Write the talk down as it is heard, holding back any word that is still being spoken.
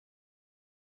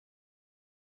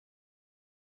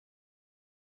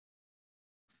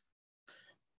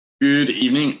Good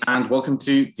evening and welcome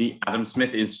to the Adam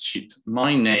Smith Institute.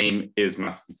 My name is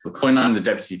Matthew Kilcoyne. I'm the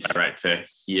Deputy Director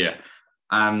here.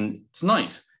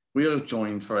 Tonight, we are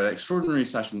joined for an extraordinary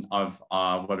session of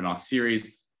our webinar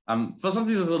series for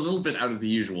something that's a little bit out of the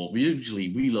usual.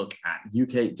 We look at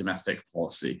UK domestic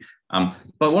policy,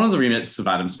 but one of the remits of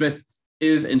Adam Smith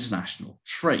is international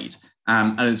trade.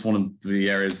 And it's one of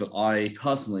the areas that I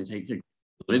personally take a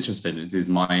interest in. It is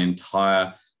my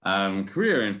entire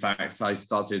career. In fact, I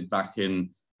started back in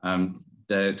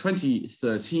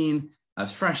 2013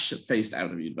 as fresh-faced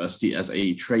out of university as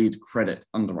a trade credit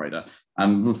underwriter,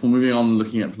 before moving on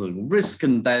looking at political risk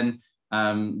and then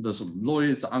the sort of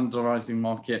Lloyd's underwriting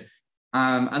market,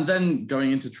 and then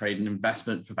going into trade and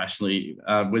investment professionally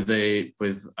as an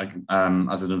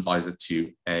advisor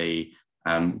to a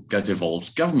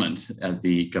devolved government,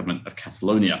 the government of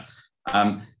Catalonia.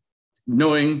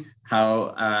 Knowing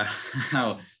how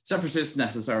separatists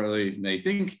necessarily may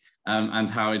think, and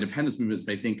how independence movements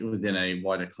may think within a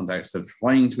wider context of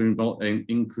trying to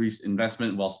increase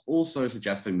investment, whilst also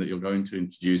suggesting that you're going to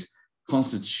introduce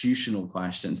constitutional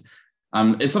questions,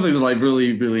 is something that I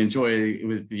really, really enjoy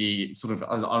with the sort of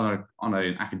on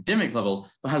an academic level,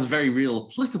 but has very real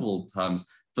applicable terms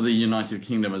for the United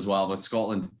Kingdom as well, with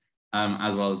Scotland,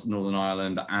 as well as Northern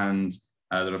Ireland and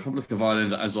the Republic of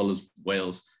Ireland, as well as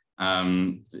Wales.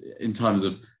 In terms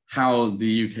of how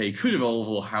the UK could evolve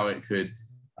or how it could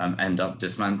end up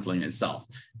dismantling itself.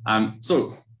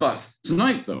 But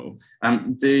tonight, though,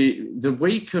 the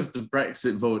wake of the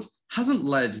Brexit vote hasn't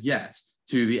led yet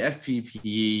to the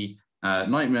FPPE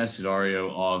nightmare scenario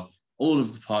of all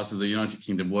of the parts of the United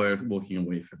Kingdom walking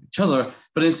away from each other,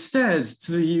 but instead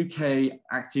to the UK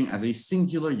acting as a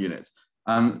singular unit,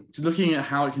 to looking at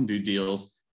how it can do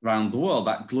deals around the world,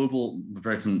 that global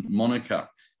Britain moniker.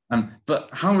 But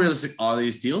how realistic are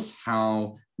these deals?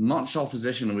 How much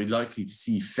opposition are we likely to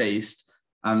see faced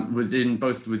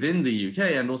both within the UK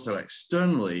and also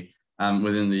externally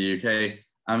within the UK?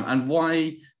 And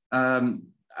why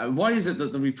is it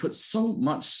that we put so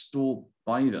much store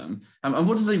by them? And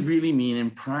what do they really mean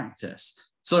in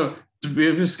practice? So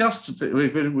we're going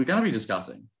to be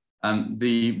discussing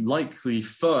the likely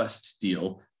first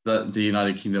deal that the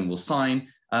United Kingdom will sign.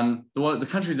 The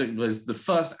country that was the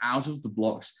first out of the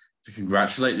blocks to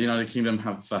congratulate the United Kingdom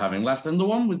for having left, and the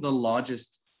one with the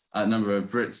largest number of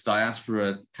Brits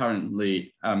diaspora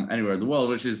currently anywhere in the world,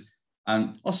 which is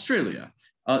Australia.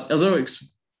 Although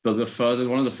it's one of the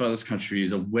furthest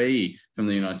countries away from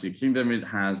the United Kingdom, it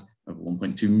has over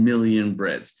 1.2 million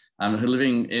Brits who are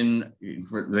living in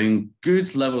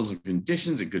good levels of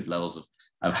conditions, at good levels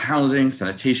of housing,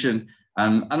 sanitation,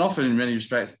 and often in many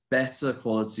respects better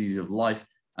qualities of life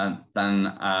than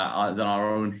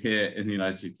our own here in the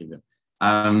United Kingdom.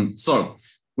 So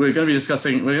we're going to be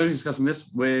discussing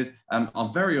this with our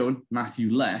very own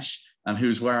Matthew Lesh,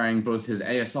 who's wearing both his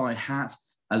ASI hat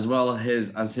as well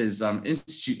as his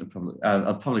Institute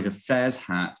of Public Affairs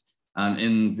hat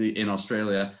in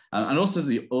Australia, and also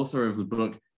the author of the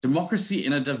book Democracy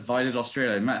in a Divided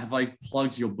Australia. Matt, have I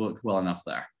plugged your book well enough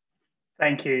there?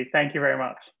 Thank you very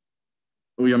much.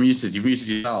 Oh, you're muted. You've muted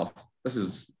yourself. This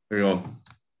is very odd.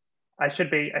 I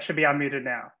should be unmuted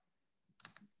now.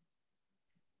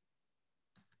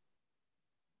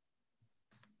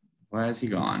 Where has he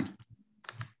gone?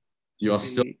 You are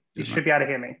still. You should be able to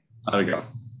hear me. There we go.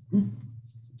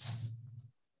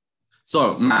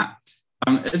 So, Matt,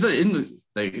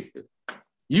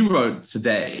 you wrote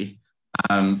today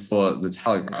for the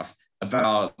Telegraph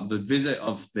about the visit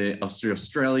of the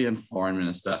Australian Foreign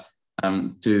Minister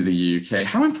to the UK.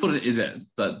 How important is it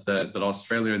that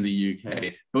Australia and the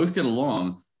UK both get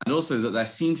along, and also that they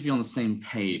seem to be on the same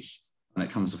page when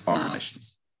it comes to foreign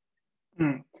relations?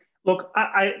 Look,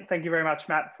 I thank you very much,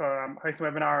 Matt, for hosting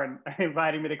the webinar and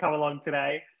inviting me to come along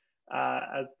today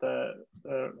as the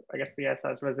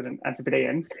ASI's resident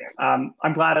Antipodean.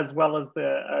 I'm glad, as well as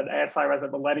an ASI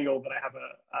resident millennial, that I have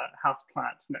a house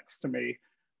plant next to me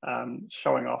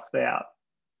showing off there.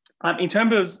 In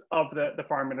terms of the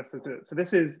foreign ministers, so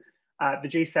this is the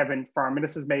G7 foreign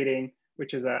ministers meeting,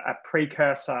 which is a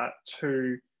precursor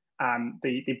to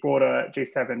the broader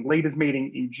G7 leaders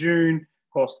meeting in June.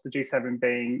 Of course, the G7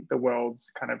 being the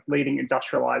world's kind of leading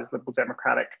industrialized liberal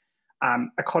democratic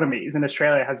economies, and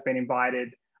Australia has been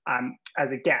invited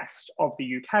as a guest of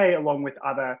the UK, along with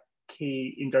other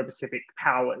key Indo-Pacific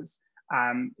powers,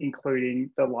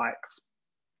 including the likes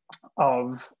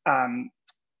of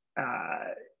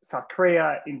South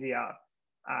Korea, India,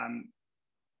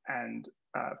 and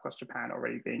of course Japan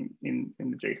already being in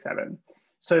the G7.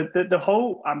 So the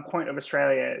whole point of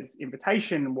Australia's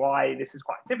invitation, why this is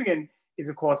quite significant, is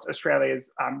of course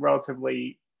Australia's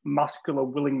relatively muscular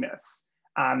willingness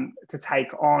to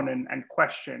take on and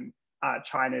question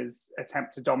China's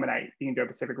attempt to dominate the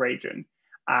Indo-Pacific region.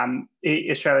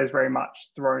 Australia has very much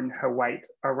thrown her weight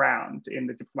around in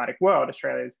the diplomatic world.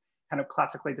 Australia is kind of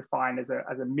classically defined as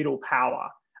a middle power,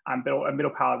 but a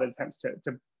middle power that attempts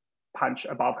to punch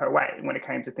above her weight when it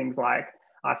came to things like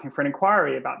asking for an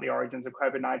inquiry about the origins of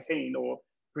COVID-19 or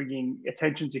bringing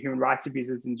attention to human rights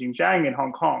abuses in Xinjiang and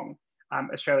Hong Kong.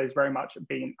 Australia has very much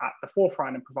been at the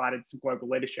forefront and provided some global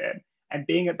leadership. And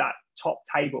being at that top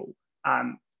table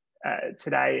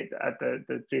today at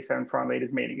the G7 Foreign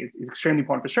Leaders meeting is extremely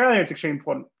important for Australia. It's extremely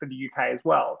important for the UK as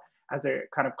well, as a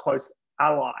kind of close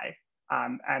ally.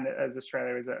 And as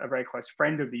Australia is a very close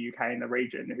friend of the UK in the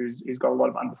region, who's got a lot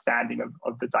of understanding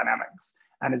of the dynamics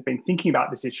and has been thinking about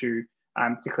this issue,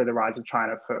 particularly the rise of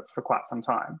China, for quite some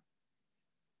time.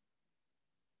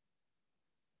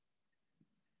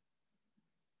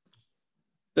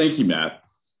 Thank you, Matt.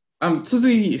 We're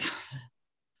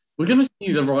going to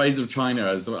see the rise of China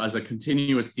as a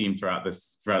continuous theme throughout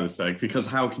this because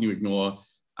how can you ignore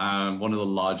one of the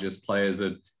largest players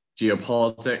of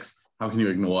geopolitics? How can you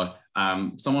ignore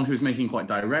someone who's making quite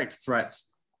direct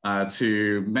threats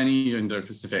to many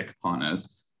Indo-Pacific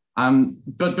partners?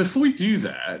 But before we do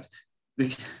that,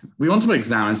 we want to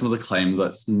examine some of the claims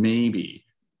that maybe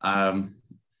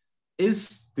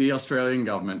is the Australian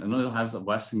government and other have the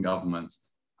Western governments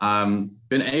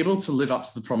been able to live up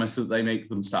to the promise that they make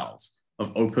themselves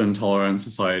of open, tolerant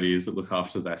societies that look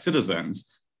after their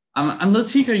citizens. And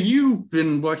Latika, you've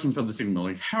been working for the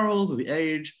Signal Herald, The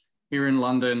Age here in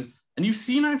London, and you've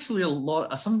seen actually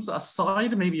a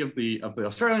side maybe of the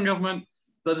Australian government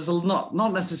that is not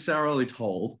necessarily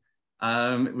told.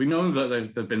 We know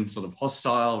that there've been sort of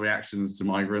hostile reactions to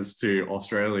migrants to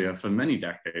Australia for many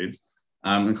decades,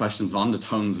 and questions of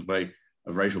undertones of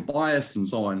racial bias and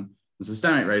so on.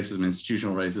 Systemic racism,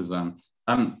 institutional racism.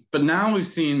 But now we've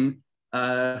seen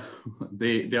the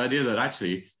idea that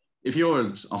actually, if you're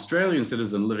an Australian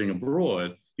citizen living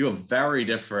abroad, you have very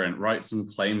different rights and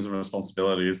claims and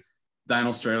responsibilities than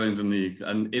Australians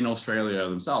in Australia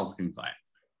themselves can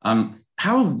claim.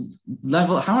 How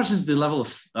much is the level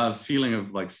of feeling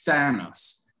of like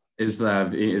fairness is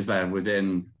there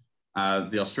within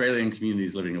the Australian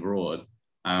communities living abroad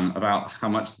about how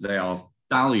much they are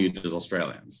valued as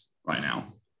Australians right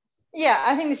now? Yeah,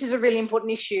 I think this is a really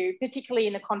important issue, particularly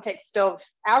in the context of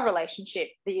our relationship,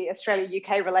 the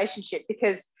Australia-UK relationship,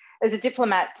 because as a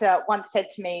diplomat once said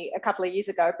to me a couple of years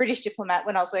ago, a British diplomat,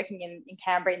 when I was working in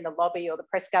Canberra in the lobby or the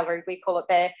press gallery, we call it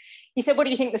there, he said, what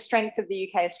do you think the strength of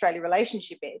the UK-Australia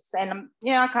relationship is? And,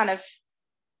 I kind of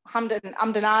hummed and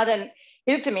ahed, and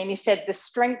he looked at me and he said, the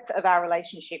strength of our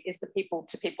relationship is the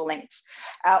people-to-people links.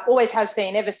 Always has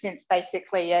been ever since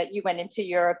basically you went into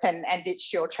Europe and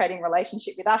ditched your trading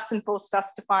relationship with us and forced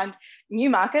us to find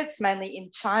new markets, mainly in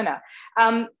China.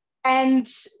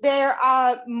 And there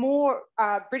are more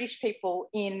British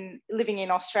people living in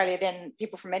Australia than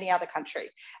people from any other country.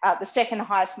 The second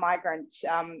highest migrant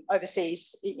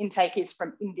overseas intake is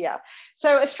from India.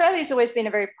 So Australia's always been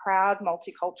a very proud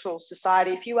multicultural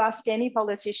society. If you ask any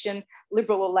politician,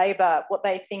 Liberal or Labor, what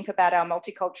they think about our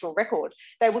multicultural record,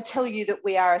 they will tell you that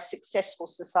we are a successful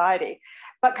society.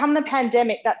 But come the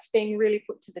pandemic, that's being really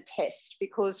put to the test,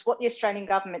 because what the Australian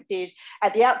government did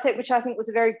at the outset, which I think was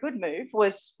a very good move,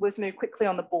 was move quickly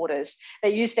on the borders. They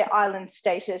used their island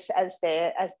status as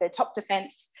their top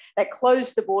defence. They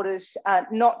closed the borders,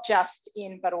 not just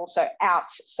in, but also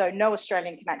out. So no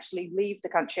Australian can actually leave the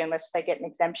country unless they get an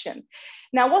exemption.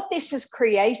 Now, what this has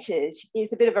created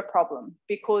is a bit of a problem,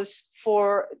 because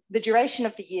for the duration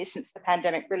of the year since the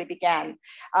pandemic really began,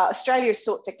 Australia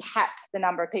sought to cap the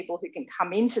number of people who can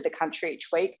come into the country each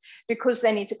week because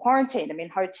they need to quarantine them in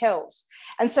hotels.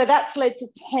 And so that's led to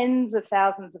tens of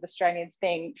thousands of Australians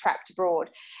being trapped abroad.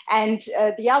 And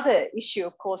the other issue,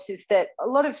 of course, is that a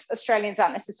lot of Australians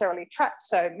aren't necessarily trapped.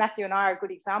 So Matthew and I are a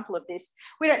good example of this.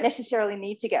 We don't necessarily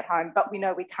need to get home, but we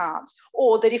know we can't.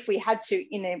 Or that if we had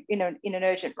to in an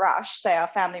urgent rush, say our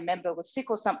family member was sick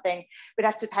or something, we'd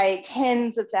have to pay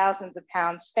tens of thousands of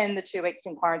pounds, spend the 2 weeks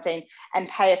in quarantine and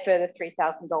pay a further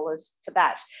 $3,000 for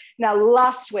that. Now,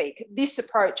 last week, this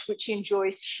approach, which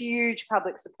enjoys huge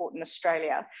public support in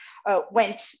Australia,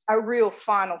 went a real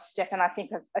final step, and I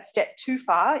think a step too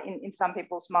far in some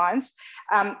people's minds,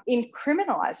 in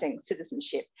criminalising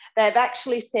citizenship. They've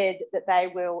actually said that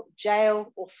they will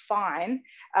jail or fine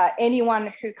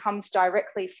anyone who comes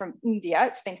directly from India.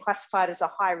 It's been classified as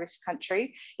a high-risk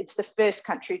country. It's the first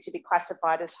country to be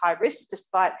classified as high risk,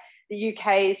 despite the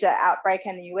UK's outbreak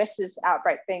and the US's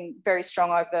outbreak being very strong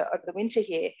over the winter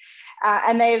here.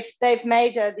 And they've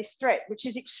made this threat, which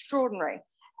is extraordinary.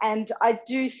 and I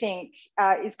do think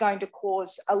is going to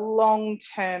cause a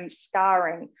long-term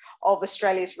scarring of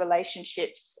Australia's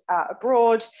relationships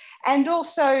abroad, and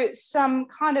also some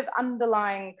kind of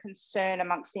underlying concern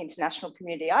amongst the international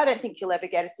community. I don't think you'll ever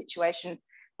get a situation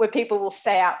where people will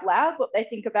say out loud what they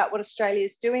think about what Australia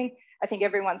is doing. I think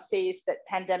everyone sees that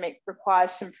pandemic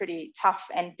requires some pretty tough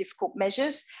and difficult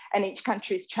measures, and each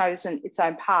country's chosen its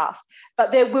own path.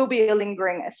 But there will be a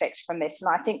lingering effect from this.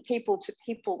 And I think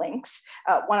people-to-people links,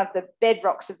 one of the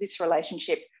bedrocks of this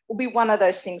relationship, will be one of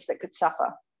those things that could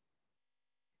suffer.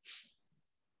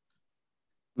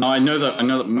 No, I know that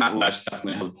Matt Lesh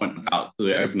definitely has a point about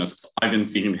the openness, because I've been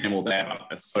speaking to him all day about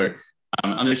this. So,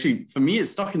 and actually, for me,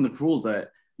 it's stuck in the craw that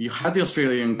you had the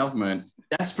Australian government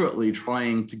desperately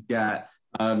trying to get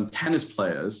tennis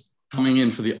players coming in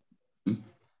for the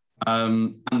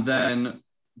and then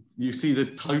you see the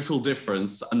total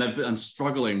difference, and they've been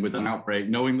struggling with an outbreak,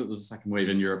 knowing that there's a second wave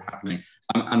in Europe happening,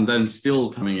 and then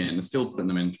still coming in and still putting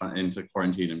them into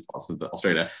quarantine in parts of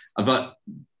Australia. But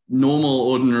normal,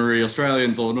 ordinary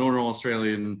Australians or normal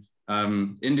Australian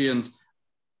Indians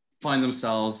find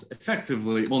themselves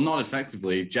effectively, well, not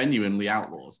effectively, genuinely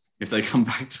outlaws if they come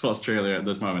back to Australia at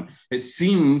this moment. It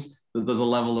seems that there's a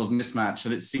level of mismatch,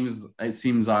 and it seems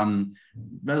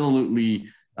resolutely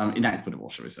inequitable,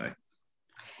 shall we say?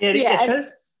 Yeah, it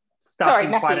shows stuck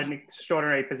in Matthew. quite an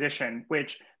extraordinary position,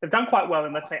 which they've done quite well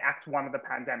in, let's say, Act 1 of the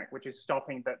pandemic, which is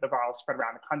stopping the viral spread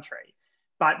around the country.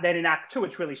 But then in Act 2,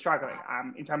 it's really struggling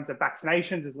in terms of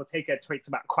vaccinations, as Latika tweets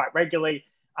about quite regularly.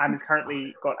 It's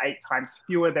currently got 8 times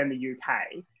fewer than the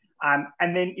UK.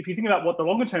 And then if you think about what the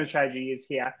longer term strategy is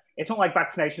here, it's not like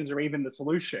vaccinations are even the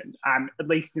solution, at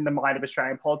least in the mind of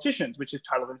Australian politicians, which is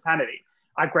total insanity.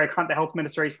 Greg Hunt, the health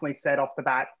minister, recently said off the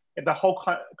bat, if the whole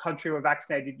country were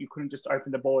vaccinated, you couldn't just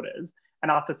open the borders. And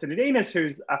Arthur Sinodinos,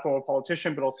 who's a former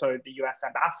politician, but also the US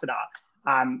ambassador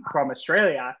from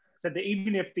Australia, said that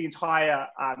even if the entire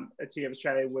city of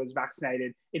Australia was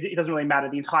vaccinated, it doesn't really matter.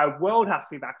 The entire world has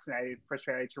to be vaccinated for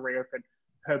Australia to reopen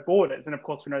her borders. And of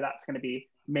course, we know that's going to be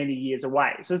many years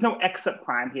away. So there's no exit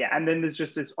plan here. And then there's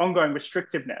just this ongoing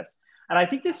restrictiveness. And I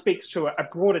think this speaks to a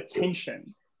broader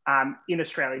tension in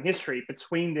Australian history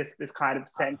between this kind of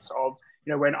sense of,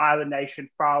 we're an island nation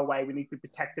far away, we need to be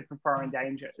protected from foreign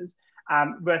dangers,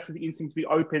 versus the instinct to be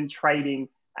open, trading,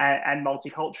 and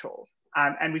multicultural.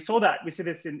 And we see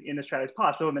this in Australia's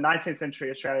past. So in the 19th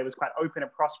century, Australia was quite open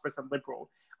and prosperous and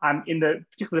liberal. In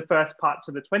particularly the first parts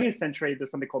of the 20th century, there's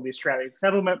something called the Australian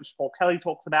settlement, which Paul Kelly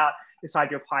talks about, this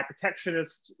idea of high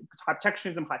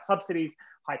protectionism, high subsidies,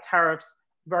 high tariffs,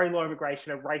 very low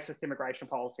immigration, a racist immigration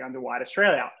policy under white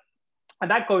Australia.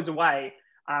 And that goes away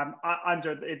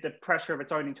under the pressure of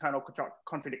its own internal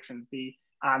contradictions, the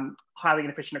highly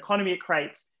inefficient economy it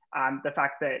creates, the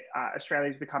fact that Australia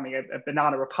is becoming a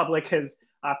banana republic, as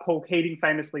Paul Keating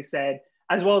famously said,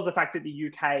 as well as the fact that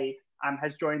the UK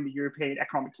has joined the European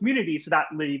Economic Community. So that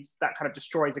kind of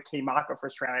destroys a key market for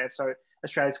Australia. So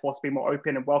Australia's forced to be more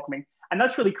open and welcoming. And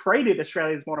that's really created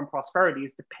Australia's modern prosperity,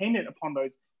 is dependent upon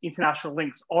those international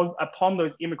links, upon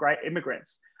those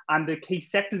immigrants. The key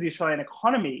sectors of the Australian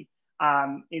economy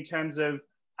in terms of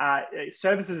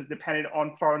services is dependent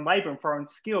on foreign labor and foreign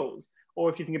skills. Or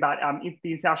if you think about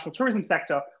the international tourism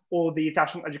sector or the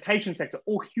international education sector,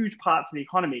 all huge parts of the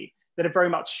economy that are very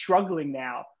much struggling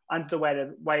now under the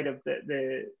weight of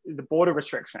the border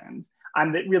restrictions,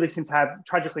 and that really seem to have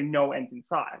tragically no end in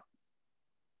sight.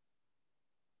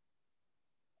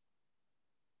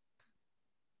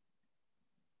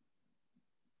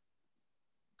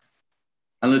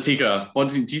 And Latika,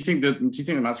 do you think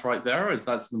that that's right there? Or is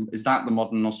that the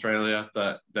modern Australia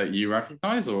that you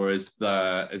recognise, or is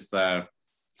there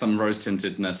some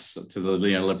rose-tintedness to the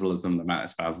neoliberalism that Matt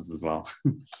espouses as well?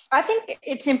 I think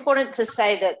it's important to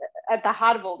say that at the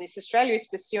heart of all this, Australia is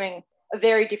pursuing a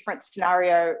very different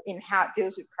scenario in how it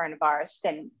deals with coronavirus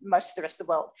than most of the rest of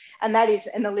the world. And that is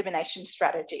an elimination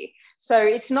strategy. So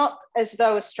it's not as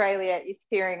though Australia is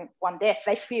fearing one death,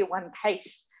 they fear one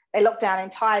case. They lock down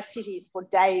entire cities for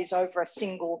days over a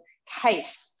single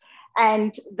case.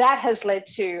 And that has led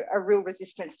to a real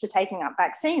resistance to taking up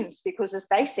vaccines, because as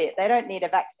they see it, they don't need a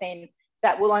vaccine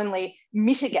that will only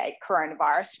mitigate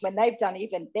coronavirus when they've done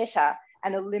even better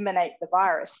and eliminate the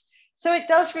virus. So it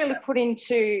does really put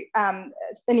into an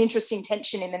interesting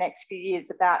tension in the next few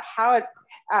years about how it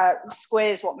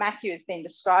squares what Matthew has been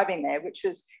describing there, which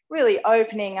was really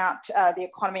opening up the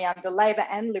economy under Labor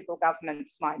and Liberal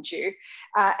governments, mind you,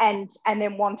 and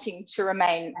then wanting to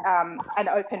remain an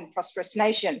open, prosperous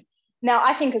nation. Now,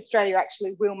 I think Australia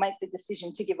actually will make the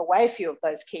decision to give away a few of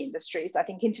those key industries. I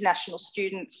think international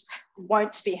students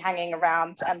won't be hanging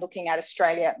around and looking at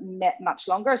Australia much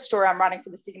longer. A story I'm writing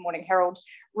for the Sydney Morning Herald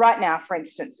right now, for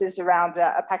instance, is around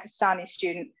a Pakistani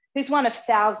student who's one of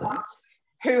thousands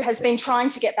who has been trying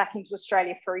to get back into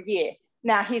Australia for a year.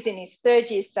 Now he's in his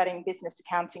third year studying business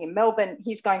accounting in Melbourne.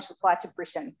 He's going to apply to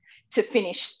Britain to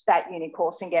finish that uni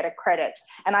course and get a credit.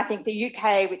 And I think the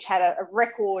UK, which had a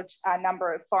record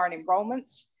number of foreign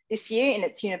enrolments this year in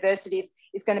its universities,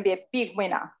 is going to be a big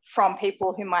winner from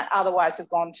people who might otherwise have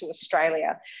gone to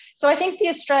Australia. So I think the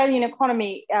Australian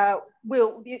economy the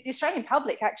Australian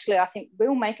public actually, I think,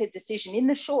 will make a decision in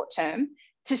the short term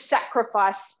to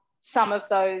sacrifice some of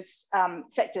those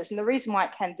sectors. And the reason why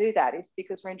it can do that is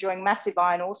because we're enjoying massive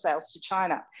iron ore sales to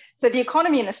China. So the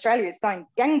economy in Australia is going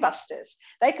gangbusters.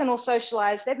 They can all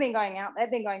socialise. They've been going out. They've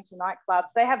been going to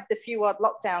nightclubs. They have the few odd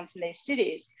lockdowns in these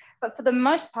cities. But for the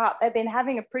most part, they've been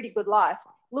having a pretty good life,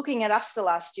 looking at us the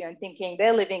last year and thinking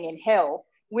they're living in hell.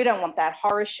 We don't want that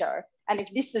horror show. And if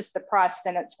this is the price,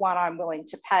 then it's one I'm willing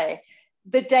to pay.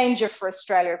 The danger for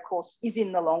Australia, of course, is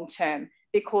in the long term,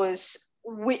 because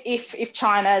if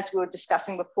China, as we were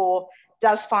discussing before,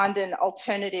 does find an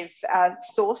alternative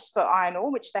source for iron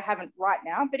ore, which they haven't right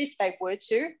now, but if they were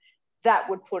to, that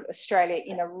would put Australia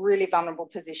in a really vulnerable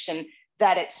position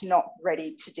that it's not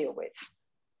ready to deal with.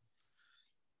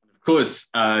 Of course,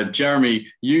 Jeremy,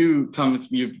 you've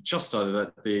just started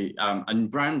at the a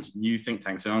brand new think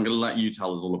tank, so I'm going to let you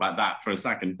tell us all about that for a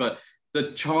second. But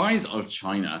the rise of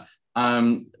China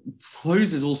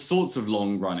poses all sorts of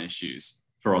long-run issues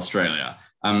for Australia.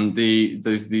 Not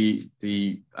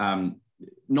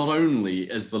only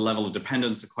is the level of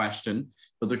dependence a question,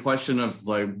 but the question of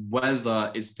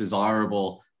whether it's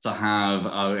desirable to have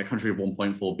a country of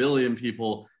 1.4 billion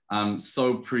people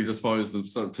so predisposed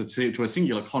to a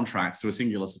singular contract, to a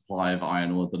singular supply of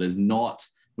iron ore that is not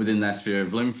within their sphere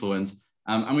of influence.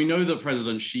 And we know that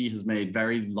President Xi has made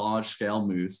very large-scale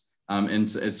moves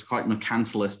into its quite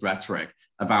mercantilist rhetoric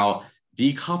about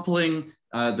decoupling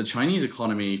the Chinese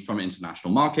economy from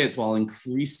international markets while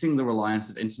increasing the reliance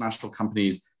of international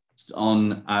companies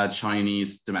on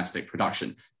Chinese domestic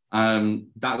production.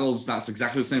 That's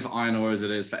exactly the same for iron ore as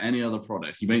it is for any other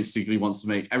product. He basically wants to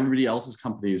make everybody else's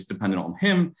companies dependent on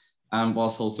him,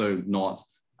 whilst also not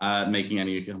making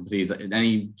any companies,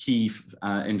 any key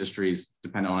industries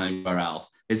dependent on anywhere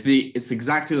else. It's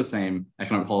exactly the same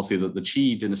economic policy that the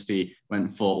Qi dynasty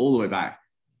went for all the way back,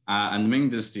 and the Ming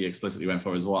dynasty explicitly went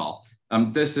for as well.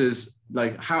 This is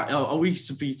how are we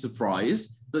to be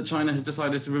surprised that China has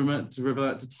decided to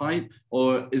revert to type,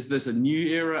 or is this a new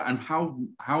era? And how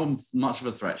much of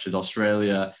a threat should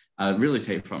Australia really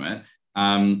take from it?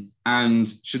 And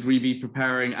should we be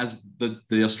preparing, as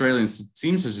the Australians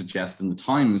seem to suggest in the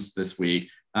Times this week,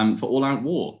 for all-out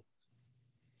war?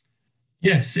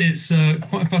 Yes, it's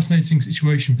quite a fascinating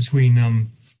situation between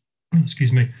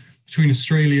between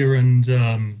Australia and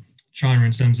China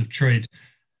in terms of trade.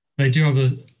 They do have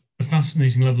a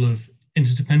fascinating level of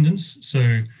interdependence. So,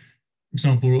 for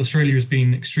example, Australia has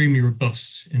been extremely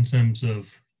robust in terms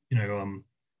of,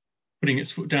 putting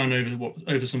its foot down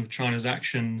over some of China's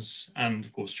actions, and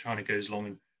of course, China goes along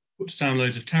and puts down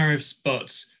loads of tariffs.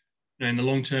 But in the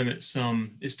long term,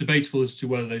 it's debatable as to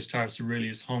whether those tariffs are really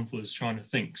as harmful as China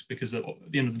thinks, because at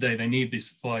the end of the day, they need these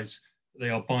supplies that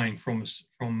they are buying from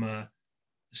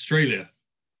Australia.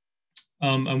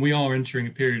 And we are entering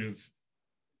a period of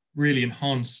really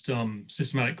enhanced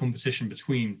systematic competition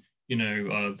between,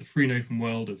 the free and open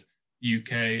world of the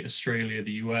UK, Australia,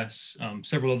 the US,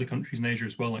 several other countries in Asia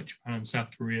as well, like Japan and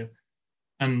South Korea,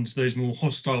 and those more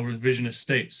hostile revisionist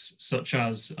states such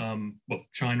as,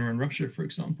 China and Russia, for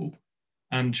example.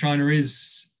 And China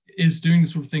is doing the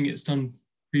sort of thing it's done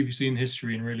previously in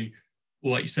history, and really,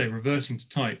 like you say, reverting to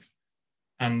type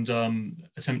and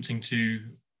attempting to,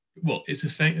 it's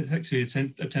effectively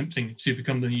attempting to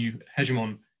become the new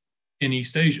hegemon in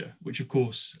East Asia, which of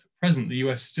course, at present, the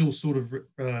US still sort of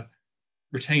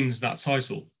retains that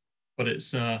title, but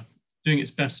it's doing its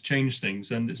best to change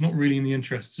things, and it's not really in the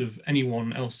interests of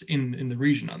anyone else in the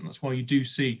region. And that's why you do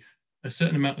see a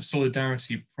certain amount of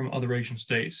solidarity from other Asian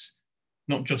states,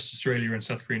 not just Australia and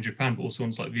South Korea and Japan, but also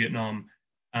ones like Vietnam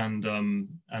and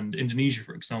Indonesia,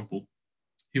 for example,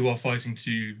 who are fighting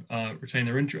to retain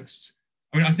their interests.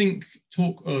 I mean, I think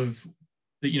talk of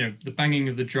the banging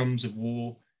of the drums of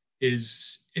war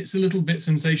it's a little bit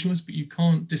sensationalist, but you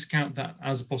can't discount that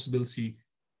as a possibility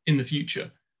in the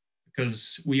future,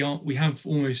 because we have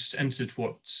almost entered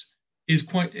what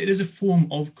is a form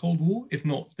of Cold War, if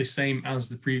not the same as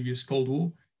the previous Cold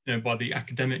War, by the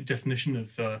academic definition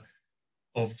of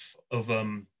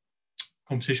Cold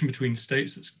competition between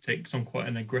states that takes on quite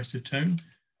an aggressive tone.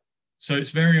 So it's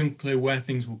very unclear where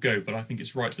things will go, but I think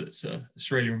it's right that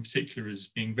Australia in particular is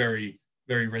being very,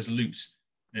 very resolute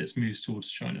in its moves towards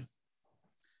China.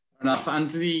 Enough. And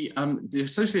the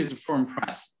Associated Foreign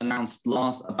Press announced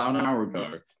about an hour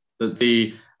ago that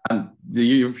the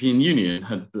European Union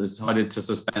had decided to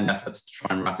suspend efforts to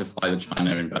try and ratify the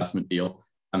China investment deal.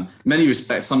 In many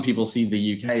respects, some people see the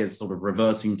UK as sort of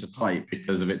reverting to type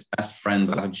because of its best friends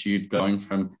attitude going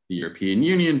from the European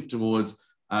Union towards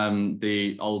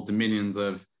the old dominions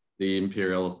of the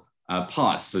imperial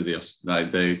past, so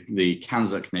the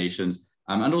Kanzuk nations.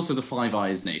 And also the Five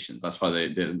Eyes nations. That's why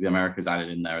the Americas added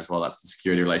in there as well. That's the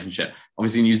security relationship.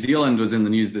 Obviously, New Zealand was in the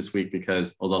news this week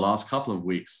because, or the last couple of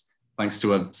weeks, thanks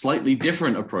to a slightly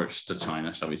different approach to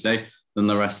China, shall we say, than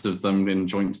the rest of them in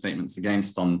joint statements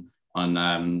against on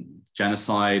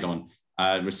genocide, on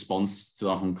response to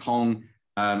Hong Kong,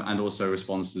 and also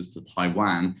responses to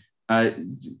Taiwan.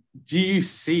 Do you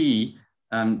see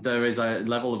there is a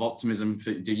level of optimism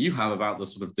do you have about the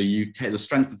sort of the UK, the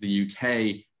strength of the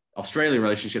UK Australia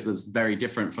relationship that's very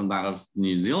different from that of the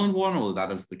New Zealand one or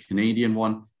that of the Canadian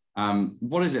one?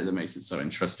 What is it that makes it so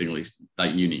interestingly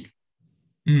unique?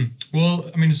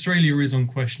 Well, I mean, Australia is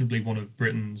unquestionably one of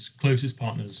Britain's closest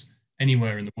partners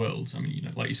anywhere in the world. I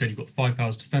mean, like you said, you've got Five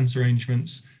Powers defence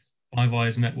arrangements, Five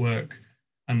Eyes network,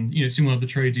 and soon we'll have the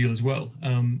trade deal as well.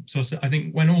 So I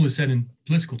think when all is said in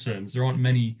political terms, there aren't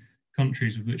many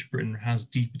countries with which Britain has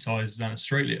deeper ties than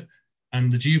Australia,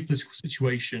 and the geopolitical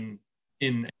situation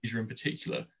in Asia in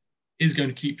particular is going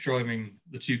to keep driving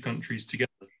the two countries together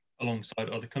alongside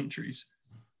other countries.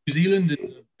 New Zealand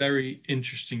is a very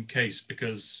interesting case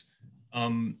because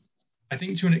I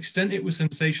think to an extent it was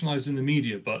sensationalized in the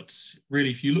media, but really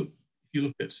if you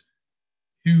look at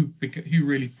who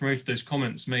really promoted those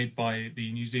comments made by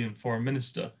the New Zealand foreign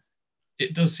minister,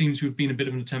 it does seem to have been a bit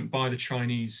of an attempt by the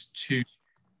Chinese to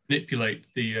manipulate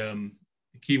the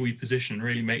Kiwi position and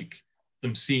really make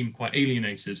them seem quite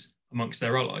alienated amongst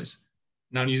their allies.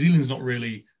 Now, New Zealand's not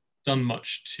really done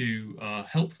much to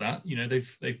help that.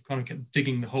 They've kind of kept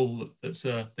digging the hole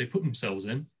that they put themselves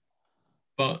in.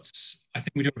 But I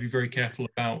think we do have to be very careful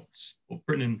about,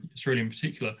 Britain and Australia in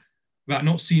particular, about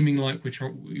not seeming like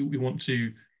we want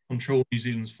to control New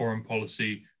Zealand's foreign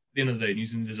policy. At the end of the day, New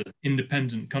Zealand is an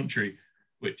independent country,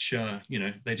 which,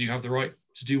 they do have the right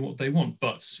to do what they want,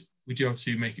 but we do have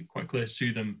to make it quite clear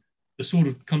to them the sort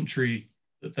of country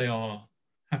that they are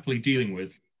happily dealing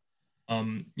with,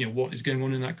 what is going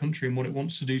on in that country and what it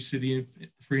wants to do to the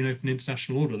free and open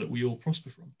international order that we all prosper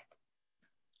from.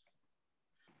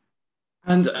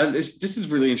 And this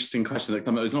is a really interesting question that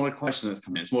comes. It's not a question that's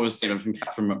come in. It's more of a statement from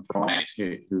Catherine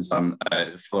McBride, who's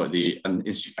for the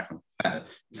Institute.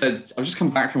 Said, "I've just come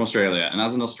back from Australia, and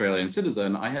as an Australian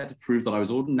citizen, I had to prove that I was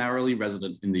ordinarily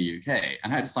resident in the UK,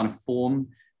 and I had to sign a form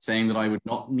saying that I would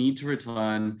not need to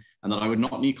return and that I would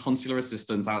not need consular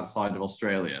assistance outside of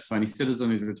Australia. So any citizen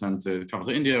who's returned to travel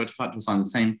to India would have to sign the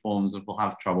same forms and will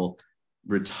have trouble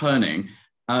returning."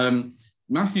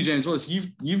 Matthew James Wallace,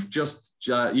 you've just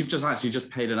actually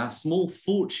paid a small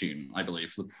fortune, I believe,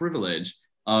 for the privilege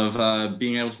of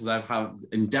being able to have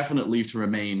indefinite leave to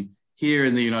remain here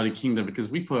in the United Kingdom, because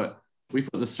we put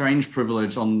the strange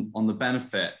privilege on the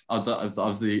benefit of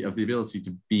the ability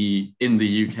to be in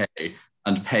the UK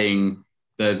and paying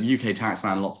the UK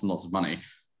taxman lots and lots of money.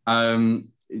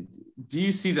 Do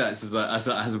you see that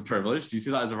as a privilege? Do you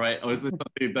see that as a right, or is this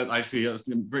something that actually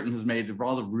Britain has made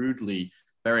rather rudely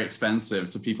very expensive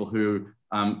to people who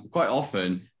quite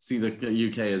often see the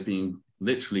UK as being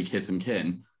literally kith and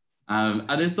kin?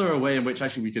 And is there a way in which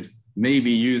actually we could maybe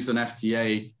use an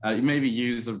FTA, maybe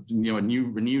use a new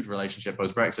renewed relationship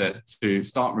post-Brexit to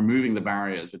start removing the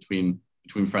barriers between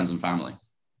friends and family?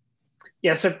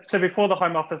 Yeah. So before the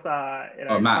Home Office,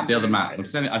 Matt, the other Matt.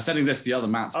 I'm sending this the other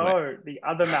Matt's way. Oh, the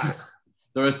other Matt.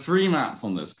 There are 3 Matts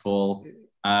on this call,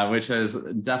 which is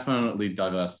definitely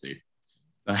diversity.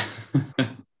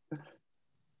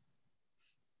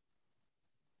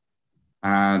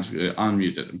 And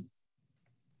unmuted him.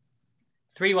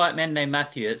 3 white men named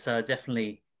Matthew. It's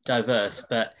definitely diverse,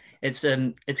 but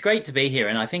it's great to be here,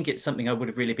 and I think it's something I would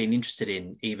have really been interested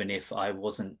in even if I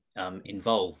wasn't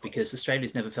involved, because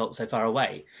Australia's never felt so far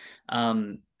away.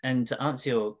 And to answer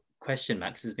your question,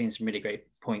 Max, there's been some really great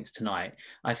points tonight.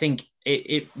 I think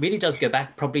it really does go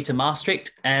back probably to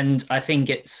Maastricht, and I think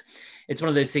it's one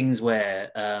of those things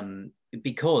where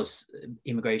because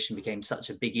immigration became such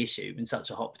a big issue and such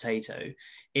a hot potato,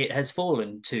 it has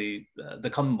fallen to the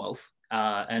Commonwealth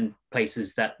and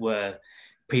places that were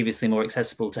previously more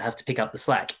accessible to have to pick up the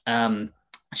slack.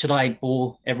 Should I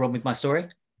bore everyone with my story?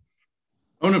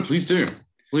 Oh no, please do.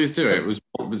 Please do. It was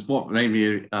what made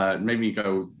me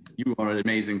go, you are an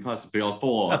amazing person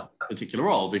for a particular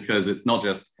role, because it's not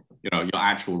just, you know, your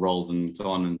actual roles and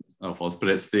so on and so forth, but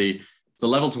it's the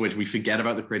level to which we forget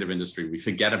about the creative industry, we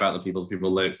forget about the people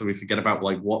live, so we forget about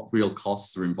like what real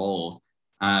costs are involved,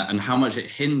 and how much it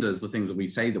hinders the things that we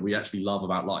say that we actually love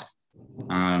about life.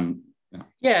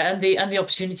 Yeah, and the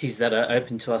opportunities that are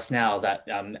open to us now that,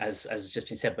 as has just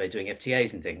been said, by doing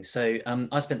FTAs and things. So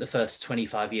I spent the first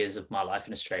 25 years of my life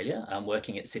in Australia,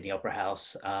 working at Sydney Opera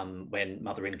House when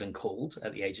Mother England called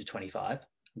at the age of 25.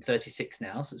 I'm 36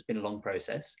 now, so it's been a long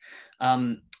process.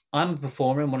 I'm a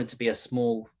performer and wanted to be a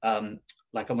small, I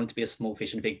wanted to be a small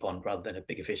fish in a big pond rather than a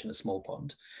bigger fish in a small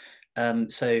pond.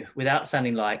 So without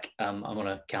sounding like I'm on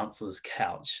a counsellor's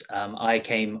couch, I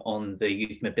came on the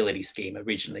youth mobility scheme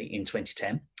originally in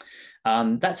 2010.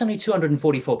 That's only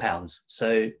 £244,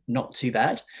 so not too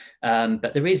bad.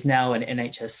 But there is now an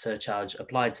NHS surcharge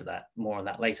applied to that. More on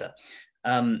that later.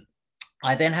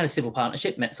 I then had a civil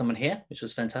partnership, met someone here, which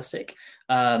was fantastic.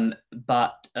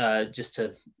 But just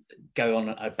to go on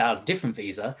about a different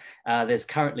visa, there's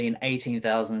currently an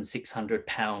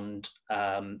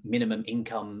 £18,600 minimum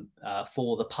income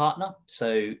for the partner.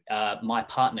 So my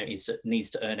partner needs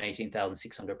to earn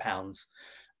 £18,600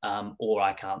 or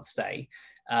I can't stay.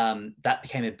 That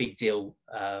became a big deal,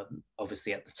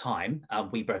 obviously, at the time.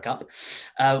 We broke up.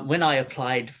 When I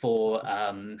applied for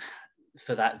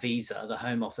that visa, the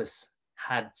Home Office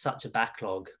had such a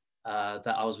backlog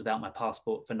that I was without my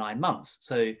passport for 9 months.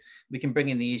 So we can bring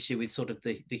in the issue with sort of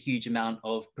the huge amount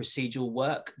of procedural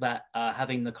work that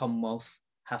having the Commonwealth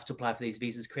have to apply for these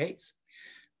visas creates.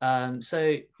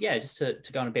 So yeah, just to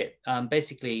go on a bit,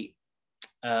 basically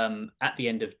at the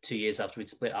end of 2 years after we'd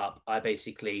split up, I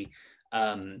basically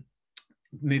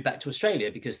moved back to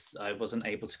Australia because I wasn't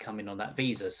able to come in on that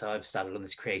visa. So I've started on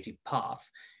this creative path,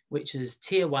 which is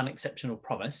Tier 1 exceptional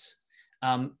promise.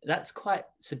 That's quite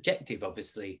subjective,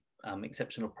 obviously,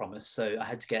 exceptional promise. So I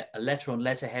had to get a letter on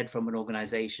letterhead from an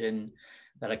organisation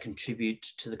that I contribute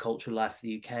to the cultural life of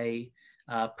the UK,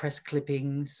 press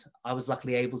clippings. I was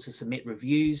luckily able to submit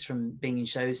reviews from being in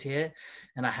shows here.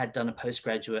 And I had done a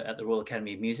postgraduate at the Royal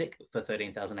Academy of Music for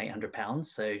 £13,800.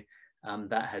 So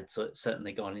that had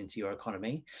certainly gone into your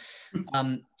economy.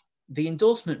 The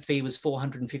endorsement fee was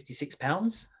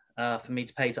 £456 for me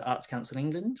to pay to Arts Council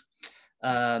England.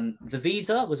 The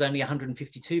visa was only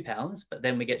 £152, but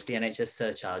then we get to the NHS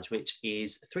surcharge, which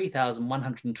is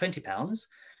 £3,120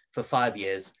 for 5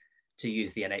 years to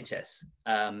use the NHS.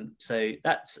 So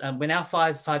that's, we're now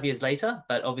five years later,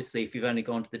 but obviously if you've only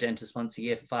gone to the dentist once a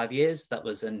year for 5 years, that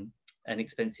was an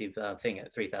expensive thing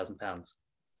at £3,000.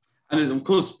 And of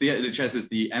course, the NHS is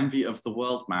the envy of the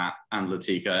world, Matt and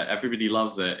Latika. Everybody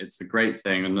loves it. It's a great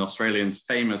thing. And the Australians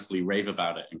famously rave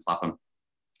about it in Clapham.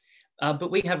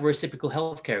 But we have a reciprocal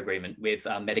healthcare agreement with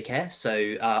Medicare.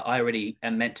 So I already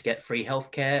am meant to get free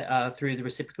healthcare through the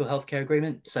reciprocal healthcare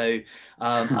agreement. So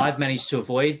I've managed to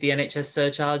avoid the NHS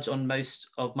surcharge on most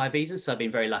of my visas. So I've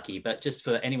been very lucky. But just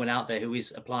for anyone out there who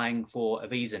is applying for a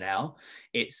visa now,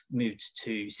 it's moved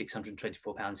to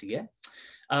 £624 a year.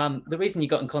 The reason you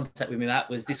got in contact with me, Matt,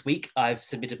 was this week I've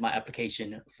submitted my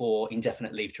application for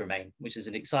indefinite leave to remain, which is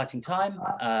an exciting time.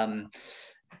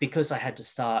 Because I had to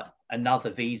start another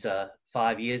visa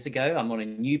 5 years ago, I'm on a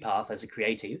new path as a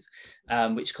creative,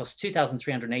 which costs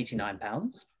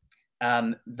 £2,389.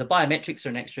 The biometrics are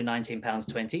an extra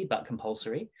 £19.20, but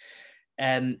compulsory.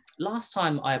 Last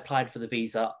time I applied for the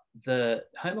visa, the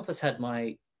Home Office had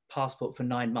my passport for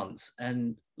 9 months.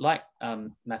 And like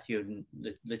Matthew and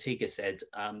Latika said,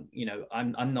 you know,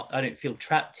 I don't feel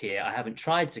trapped here. I haven't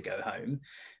tried to go home,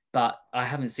 but I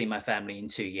haven't seen my family in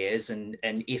 2 years. And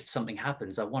if something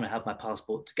happens, I want to have my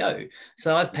passport to go.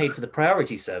 So I've paid for the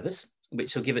priority service,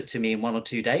 which will give it to me in 1 or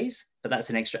 2 days, but that's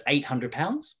an extra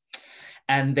 £800.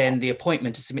 And then the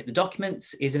appointment to submit the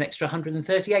documents is an extra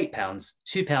 £138,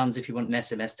 £2 if you want an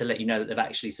SMS to let you know that they've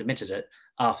actually submitted it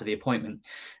after the appointment.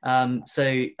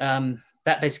 So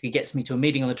that basically gets me to a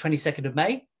meeting on the 22nd of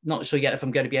May. Not sure yet if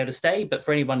I'm going to be able to stay, but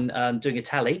for anyone doing a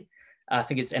tally, I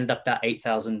think it's ended up about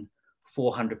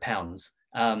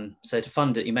 £8,400. So to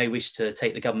fund it, you may wish to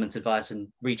take the government's advice and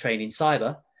retrain in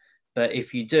cyber. But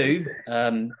if you do,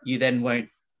 you then won't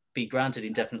be granted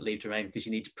indefinite leave to remain because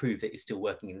you need to prove that you're still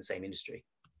working in the same industry.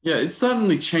 Yeah, it's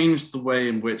certainly changed the way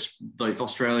in which like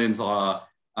Australians are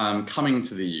coming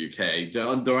to the UK.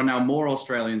 There are now more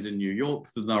Australians in New York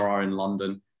than there are in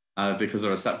London because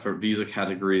there are separate visa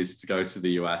categories to go to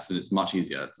the US, and it's much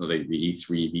easier. So the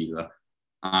E3 visa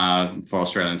for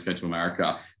Australians going to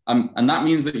America. And that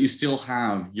means that you still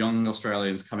have young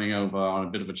Australians coming over on a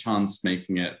bit of a chance,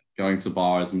 making it, going to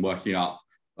bars and working up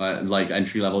like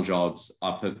entry-level jobs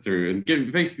up through, and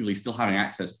basically still having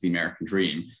access to the American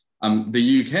dream.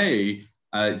 The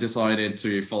UK decided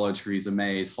to follow Theresa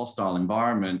May's hostile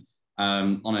environment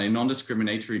on a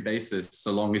non-discriminatory basis,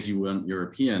 so long as you weren't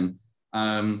European.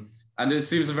 And it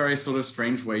seems a very sort of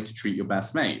strange way to treat your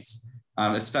best mates,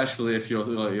 especially if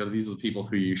these are the people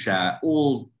who you share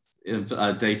all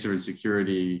data and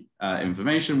security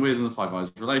information with in the Five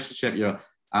Eyes relationship. You're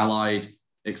allied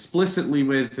explicitly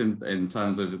with in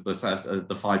terms of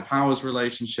the Five Powers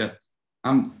relationship.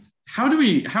 How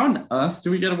on earth do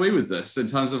we get away with this in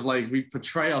terms of like we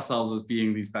portray ourselves as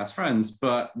being these best friends,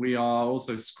 but we are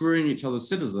also screwing each other's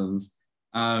citizens?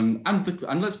 And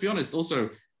let's be honest,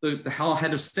 also the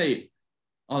head of state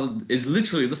is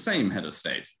literally the same head of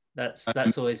state.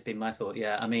 That's always been my thought.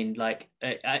 Yeah, I mean, like,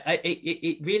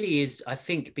 it really is. I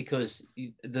think because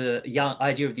the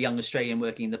idea of the young Australian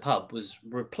working in the pub was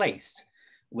replaced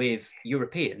with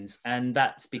Europeans, and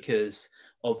that's because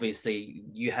obviously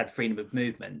you had freedom of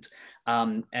movement.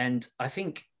 And I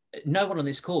think no one on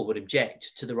this call would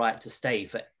object to the right to stay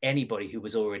for anybody who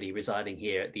was already residing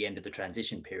here at the end of the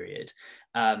transition period.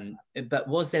 But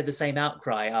was there the same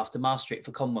outcry after Maastricht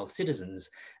for Commonwealth citizens?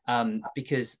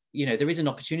 Because, you know, there is an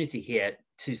opportunity here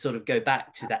to sort of go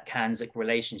back to that Kansak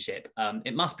relationship.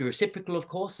 It must be reciprocal, of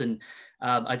course. And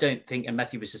I don't think, and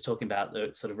Matthew was just talking about the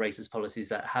sort of racist policies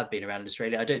that have been around in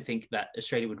Australia. I don't think that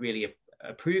Australia would really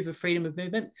approve of freedom of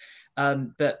movement.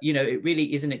 But, you know, it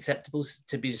really isn't acceptable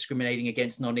to be discriminating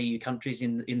against non-EU countries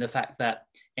in the fact that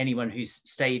anyone who's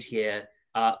stayed here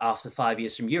after 5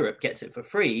 years from Europe gets it for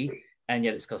free, and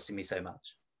yet it's costing me so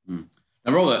much. And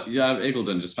Robert,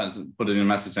 Eagledon just put in a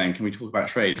message saying, can we talk about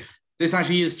trade? This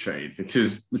actually is trade,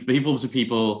 because people to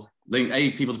people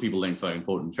links are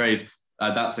important. Trade,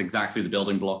 that's exactly the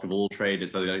building block of all trade.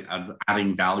 It's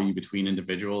adding value between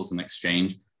individuals and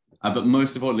exchange. But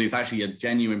most importantly, it's actually a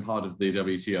genuine part of the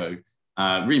WTO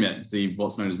remit,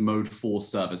 what's known as Mode 4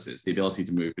 services, the ability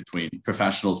to move between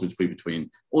professionals, between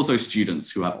also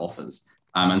students who have offers.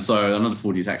 And so another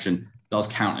 40 section does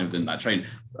count within that trade.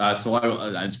 So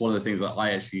it's one of the things that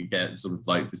I actually get sort of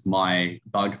like this, my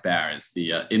bugbear is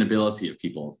the inability of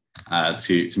people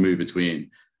to move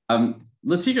between.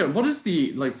 Latiga, what is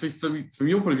the, like, from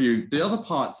your point of view, the other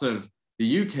parts of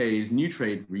the UK's new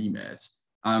trade remit,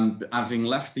 having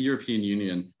left the European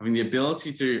Union, having the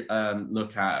ability to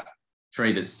look at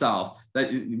trade itself,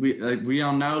 that we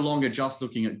are no longer just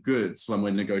looking at goods when we're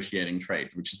negotiating trade,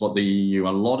 which is what the EU a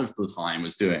lot of the time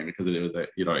was doing, because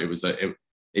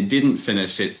it didn't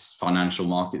finish its financial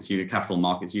markets union, capital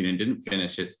markets union, didn't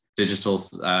finish its digital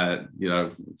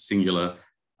singular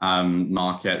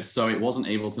market, so it wasn't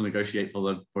able to negotiate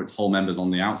for its whole members on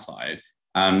the outside.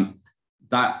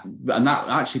 That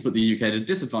actually put the UK at a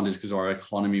disadvantage, because our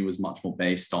economy was much more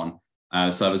based on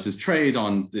services trade,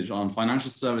 on financial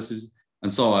services,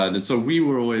 and so on. And so we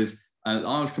were always,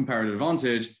 our comparative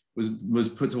advantage was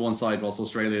put to one side, whilst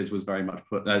Australia's was very much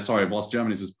whilst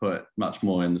Germany's was put much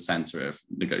more in the center of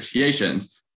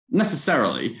negotiations,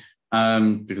 necessarily,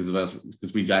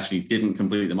 because we actually didn't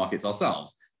complete the markets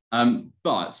ourselves.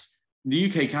 But the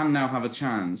UK can now have a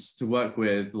chance to work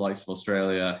with the likes of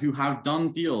Australia, who have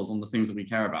done deals on the things that we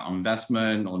care about, on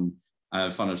investment, on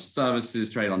financial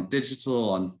services, trade, on digital,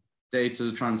 on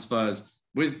data transfers,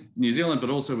 with New Zealand, but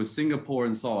also with Singapore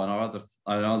and so on, our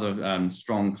other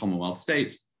strong Commonwealth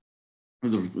states,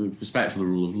 with respect for the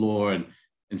rule of law and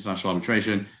international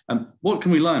arbitration. What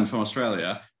can we learn from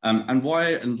Australia? And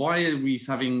why are we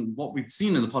having what we've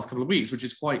seen in the past couple of weeks, which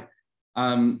is quite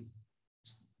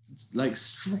like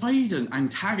strident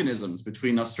antagonisms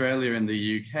between Australia and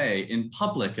the UK, in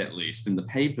public at least, in the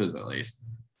papers at least,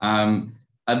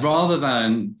 rather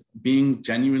than being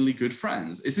genuinely good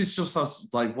friends? Is this just us,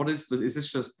 like, is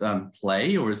this just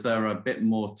play, or is there a bit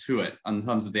more to it in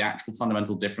terms of the actual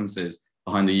fundamental differences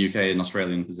behind the UK and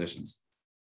Australian positions?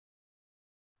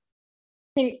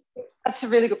 I think that's a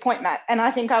really good point, Matt. And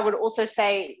I think I would also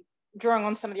say, drawing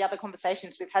on some of the other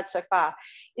conversations we've had so far,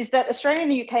 is that Australia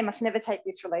and the UK must never take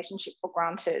this relationship for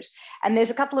granted. And there's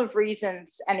a couple of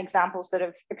reasons and examples that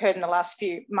have occurred in the last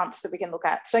few months that we can look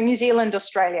at. So New Zealand,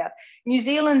 Australia. New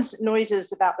Zealand's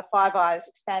noises about the Five Eyes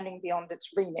expanding beyond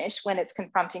its remit when it's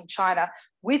confronting China,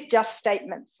 with just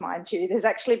statements, mind you. There's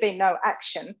actually been no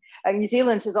action. New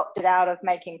Zealand has opted out of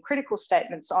making critical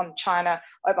statements on China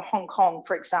over Hong Kong,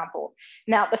 for example.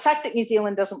 Now, the fact that New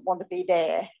Zealand doesn't want to be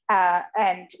there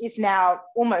and is now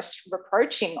almost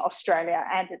reproaching Australia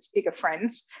and its bigger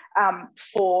friends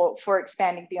for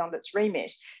expanding beyond its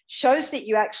remit shows that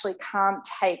you actually can't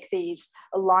take these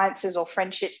alliances or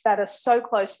friendships that are so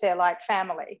close they're like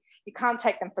family you can't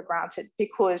take them for granted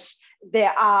because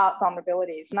there are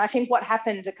vulnerabilities. And I think what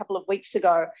happened a couple of weeks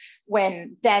ago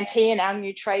when Dan Tehan, our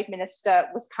new trade minister,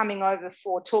 was coming over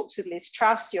for talks with Liz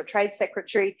Truss, your trade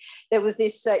secretary, there was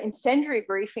this incendiary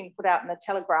briefing put out in the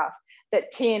Telegraph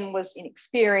that Tehan was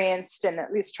inexperienced and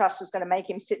that Liz Truss was going to make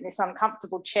him sit in this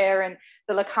uncomfortable chair in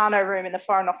the Locarno room in the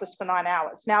Foreign Office for 9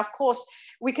 hours. Now, of course,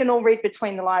 we can all read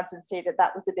between the lines and see that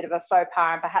that was a bit of a faux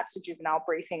pas and perhaps a juvenile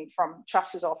briefing from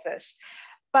Truss's office.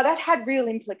 But that had real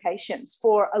implications.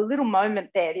 For a little moment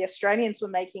there, the Australians were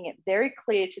making it very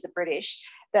clear to the British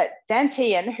that Dan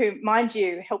Tehan, who, mind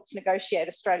you, helped negotiate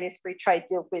Australia's free trade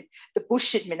deal with the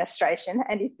Bush administration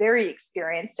and is very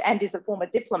experienced and is a former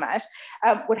diplomat,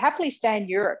 would happily stay in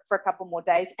Europe for a couple more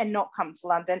days and not come to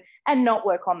London and not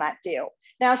work on that deal.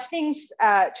 Now, as things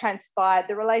transpired,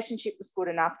 the relationship was good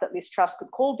enough that Liz Truss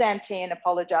could call Dan Tehan,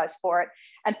 apologise for it,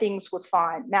 and things were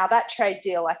fine. Now, that trade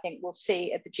deal, I think we'll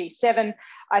see at the G7.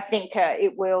 I think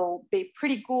it will be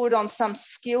pretty good on some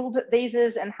skilled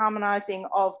visas and harmonising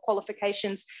of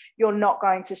qualifications. You're not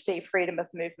going to see freedom of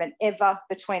movement ever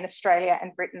between Australia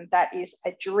and Britain. That is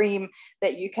a dream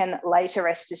that you can lay to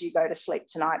rest as you go to sleep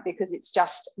tonight, because it's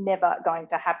just never going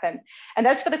to happen. And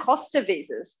as for the cost of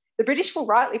visas, the British will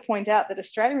rightly point out that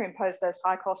Australia imposed those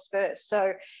high costs first.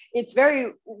 So it's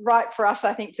very right for us,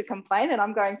 I think, to complain. And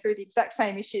I'm going through the exact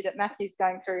same issue that Matthew's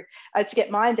going through to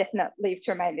get my indefinite leave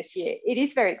to remain this year. It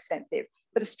is very expensive,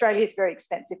 but Australia is very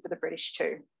expensive for the British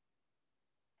too.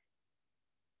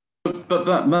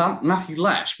 But Matthew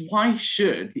Lesh, why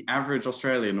should the average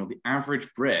Australian or the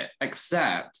average Brit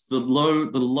accept the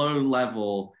low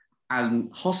level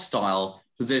and hostile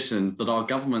positions that our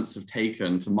governments have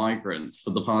taken to migrants for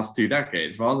the past 2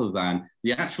 decades, rather than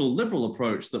the actual liberal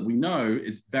approach that we know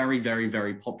is very, very,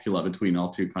 very popular between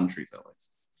our two countries, at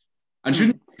least? And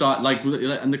shouldn't start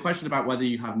and the question about whether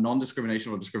you have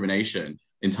non-discrimination or discrimination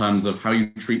in terms of how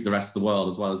you treat the rest of the world,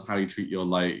 as well as how you treat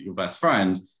your best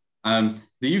friend.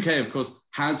 The UK, of course,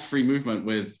 has free movement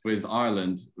with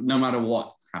Ireland, no matter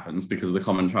what happens, because of the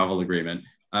Common Travel Agreement.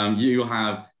 You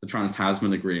have the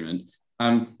Trans-Tasman Agreement.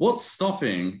 What's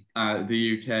stopping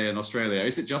the UK and Australia?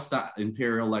 Is it just that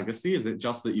imperial legacy? Is it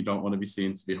just that you don't want to be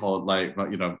seen to be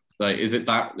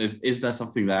is there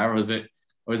something there, or is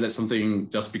it something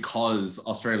just because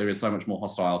Australia is so much more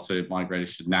hostile to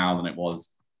migration now than it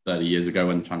was 30 years ago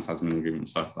when the Trans-Tasman Agreement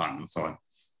was first done? Sorry.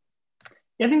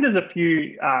 Yeah, I think there's a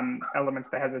few elements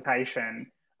to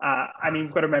hesitation. I mean,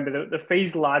 you've got to remember the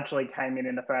fees largely came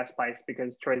in the first place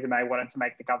because Theresa May wanted to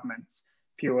make the governments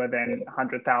fewer than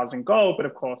 100,000 gold, but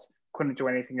of course couldn't do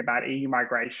anything about EU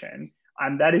migration.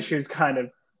 And that issue's kind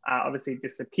of obviously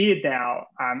disappeared now,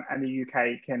 and the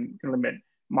UK can limit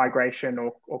migration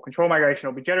or control migration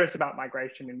or be generous about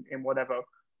migration in whatever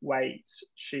way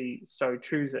she so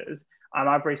chooses.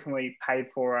 I've recently paid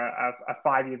for a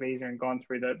 5-year visa and gone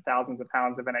through the thousands of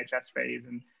pounds of NHS fees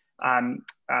and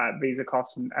visa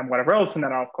costs and whatever else. And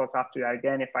then I'll, of course, have to do that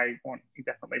again if I want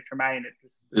indefinite leave to remain.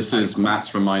 This is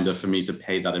Matt's reminder for me to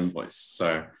pay that invoice.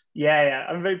 So yeah,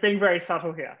 I'm being very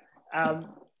subtle here.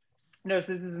 No,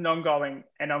 so this is an ongoing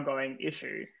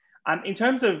issue. In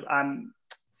terms of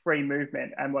free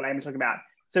movement and what Amy's talking about,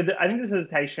 so I think this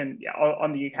hesitation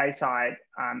on the UK side,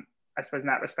 I suppose in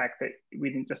that respect, that we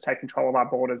didn't just take control of our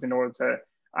borders in order to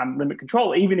limit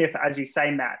control, even if, as you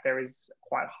say, Matt, there is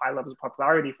quite high levels of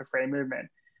popularity for free movement.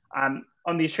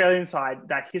 On the Australian side,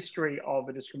 that history of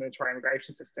a discriminatory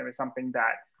immigration system is something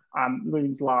that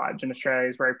looms large, and Australia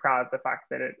is very proud of the fact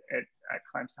that it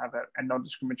claims to have a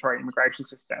non-discriminatory immigration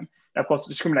system. And of course, it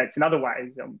discriminates in other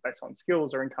ways based on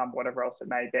skills or income, whatever else it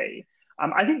may be.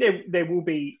 I think there will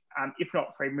be, if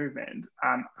not free movement,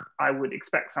 I would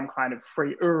expect some kind of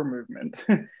freer movement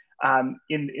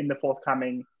in the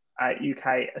forthcoming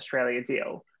UK-Australia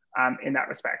deal in that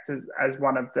respect, as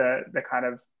one of the kind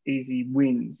of easy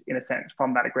wins, in a sense,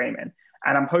 from that agreement.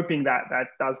 And I'm hoping that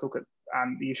does look at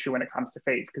the issue when it comes to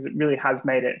fees, because it really has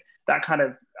made it, that kind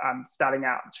of starting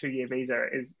out 2-year visa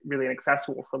is really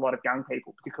inaccessible for a lot of young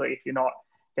people, particularly if you're not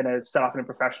going to set up in a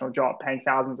professional job, paying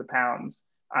thousands of pounds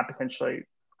potentially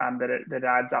that it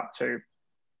adds up to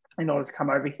in order to come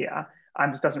over here.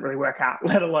 Just doesn't really work out,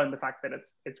 let alone the fact that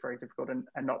it's very difficult and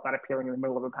not that appealing in the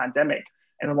middle of a pandemic.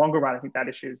 In the longer run, I think that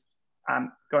issue is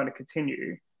going to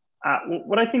continue.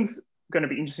 What I think is going to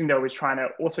be interesting, though, is trying to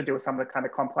also deal with some of the kind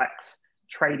of complex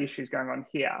trade issues going on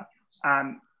here.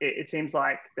 It seems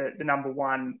like the number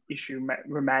one issue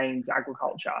remains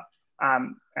agriculture.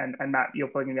 And Matt, you're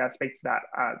probably going to be able to speak to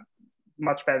that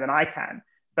much better than I can.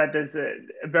 But there's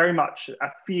very much a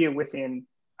fear within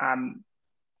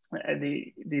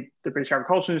the British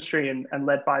agriculture industry and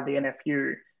led by the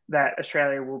NFU that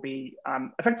Australia will be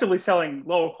effectively selling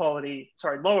lower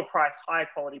price, higher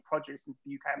quality produce into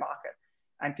the UK market,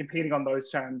 and competing on those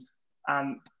terms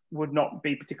would not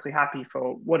be particularly happy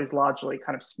for what is largely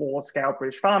kind of small scale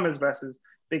British farmers versus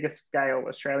bigger scale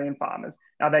Australian farmers.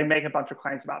 Now, they make a bunch of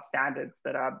claims about standards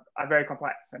that are very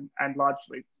complex and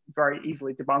largely very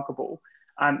easily debunkable.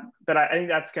 But I think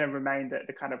that's going to remain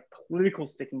the kind of political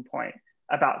sticking point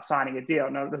about signing a deal.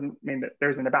 No, it doesn't mean that there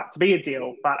isn't about to be a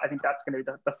deal, but I think that's going to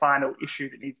be the final issue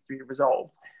that needs to be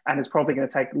resolved, and is probably going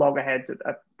to take loggerheads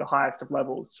at the highest of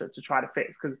levels to try to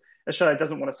fix, because Australia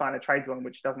doesn't want to sign a trade deal in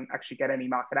which doesn't actually get any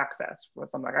market access for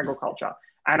something like agriculture.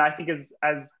 And I think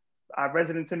as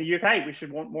residents in the UK, we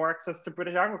should want more access to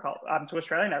British agriculture, to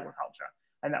Australian agriculture,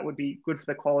 and that would be good for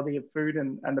the quality of food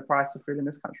and the price of food in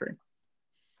this country.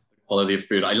 Quality of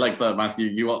food. I like that, Matthew.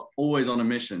 You are always on a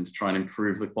mission to try and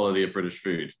improve the quality of British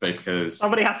food, because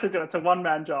somebody has to do it. It's a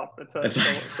one-man job. It's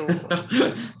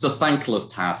a thankless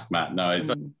task, Matt. No,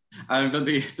 in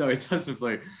terms of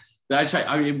like, actually,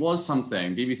 I mean, it was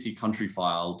something BBC Country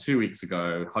File 2 weeks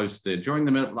ago hosted during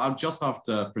the middle, just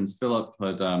after Prince Philip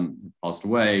had passed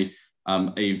away,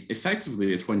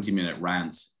 effectively a 20-minute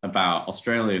rant about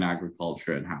Australian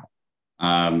agriculture and how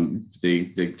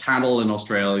the cattle in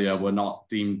Australia were not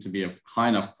deemed to be of high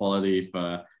enough quality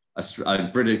for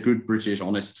good British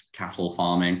honest cattle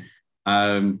farming.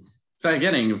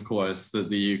 Forgetting, of course,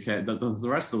 that the UK, that the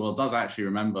rest of the world does actually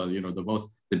remember,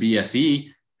 both the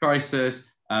BSE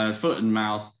crisis, foot and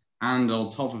mouth, and on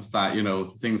top of that,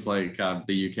 things like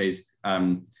the UK's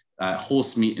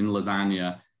horse meat in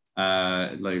lasagna,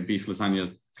 like beef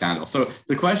lasagna scandal. So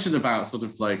the question about sort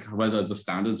of like whether the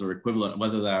standards are equivalent,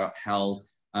 whether they're held,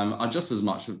 are just as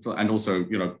much, and also,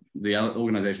 the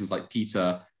organizations like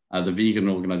PETA, the vegan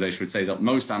organization, would say that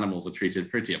most animals are treated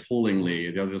pretty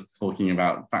appallingly. They're just talking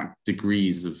about, in fact,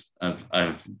 degrees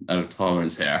of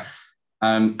tolerance here.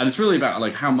 And it's really about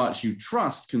like how much you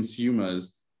trust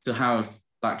consumers to have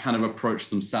that kind of approach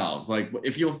themselves. Like,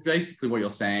 if you're basically, what you're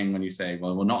saying when you say,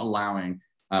 well, we're not allowing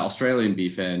Australian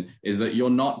beef in, is that you're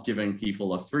not giving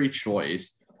people a free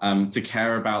choice to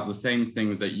care about the same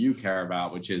things that you care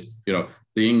about, which is, the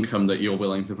income that you're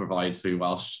willing to provide to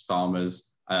Welsh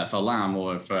farmers for lamb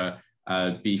or for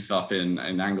beef up in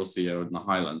Anglesey or in the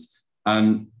Highlands.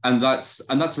 And that's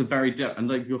a very different, and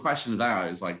like your question there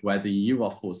is like whether you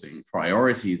are forcing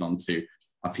priorities onto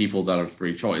people that have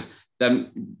free choice.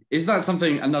 Then is that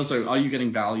something, and also, are you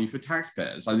getting value for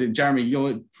taxpayers? I think, Jeremy,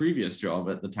 your previous job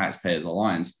at the Taxpayers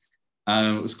Alliance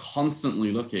was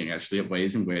constantly looking actually at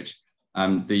ways in which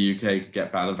the UK could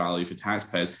get better value for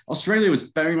taxpayers. Australia was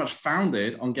very much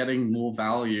founded on getting more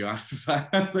value out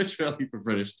of literally for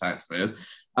British taxpayers.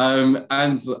 And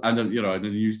a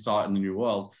new start in the new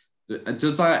world.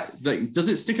 Does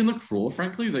it stick in the craw,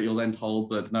 frankly, that you're then told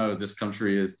that no, this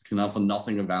country can offer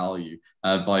nothing of value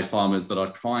by farmers that are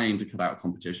trying to cut out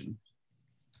competition?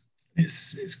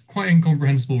 It's quite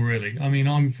incomprehensible, really. I mean,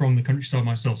 I'm from the countryside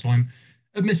myself, so I'm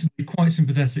admittedly quite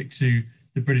sympathetic to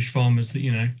the British farmers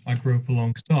that I grew up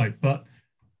alongside. But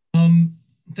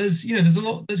there's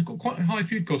got quite high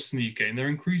food costs in the UK, and they're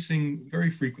increasing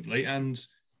very frequently. And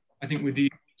I think with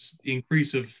the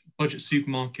increase of budget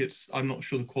supermarkets, I'm not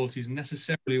sure the quality is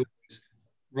necessarily always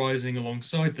rising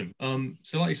alongside them.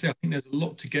 So like you say, I think there's a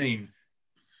lot to gain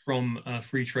from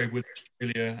free trade with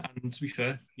Australia and, to be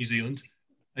fair, New Zealand,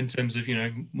 in terms of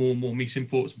more meat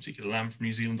imports, particularly lamb from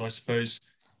New Zealand, I suppose.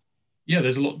 Yeah,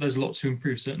 there's a lot to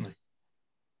improve, certainly.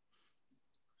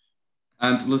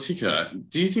 And Latika,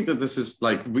 do you think that this is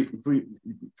like, we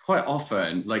quite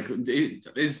often, like,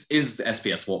 is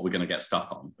SPS what we're going to get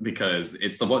stuck on? Because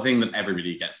it's the one thing that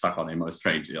everybody gets stuck on in most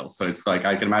trade deals. So it's like,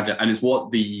 I can imagine, and it's what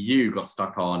the EU got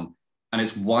stuck on, and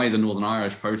it's why the Northern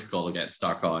Irish Protocol gets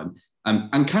stuck on.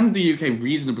 And can the UK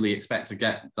reasonably expect to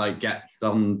get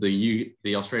done the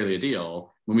Australia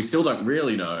deal when we still don't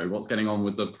really know what's going on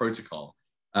with the protocol?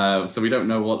 So we don't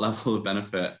know what level of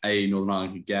benefit Northern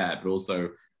Ireland could get, but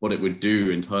also what it would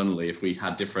do internally if we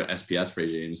had different SPS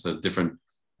regimes, so different,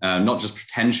 not just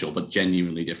potential, but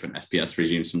genuinely different SPS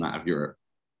regimes from that of Europe.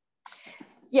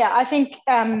 Yeah, I think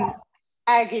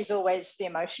ag is always the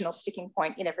emotional sticking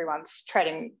point in everyone's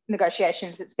trading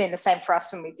negotiations. It's been the same for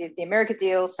us when we did the America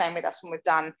deal, same with us when we've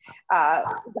done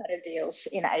better deals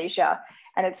in Asia.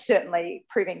 And it's certainly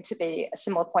proving to be a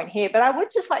similar point here. But I would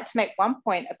just like to make one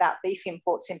point about beef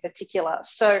imports in particular.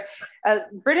 So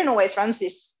Britain always runs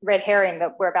this red herring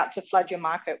that we're about to flood your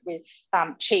market with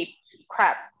cheap,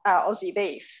 crap Aussie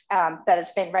beef that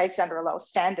has been raised under a lower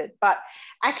standard. But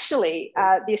actually,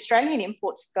 the Australian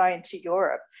imports going to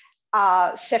Europe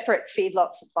are separate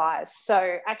feedlot suppliers.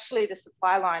 So actually, the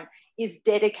supply line is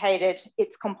dedicated,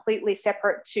 it's completely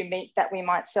separate to meat that we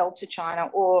might sell to China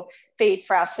or feed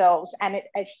for ourselves, and it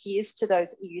adheres to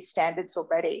those EU standards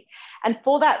already. And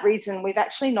for that reason, we've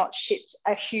actually not shipped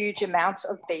a huge amount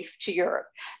of beef to Europe.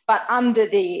 But under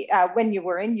the, when you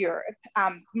were in Europe,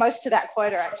 most of that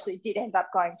quota actually did end up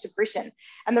going to Britain.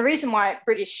 And the reason why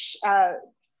British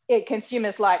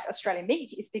consumers like Australian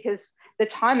meat is because the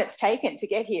time it's taken to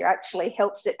get here actually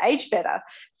helps it age better.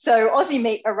 So Aussie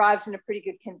meat arrives in a pretty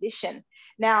good condition.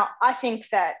 Now, I think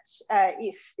that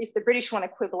if the British want to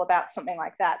quibble about something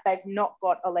like that, they've not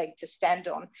got a leg to stand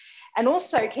on. And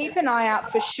also keep an eye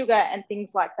out for sugar and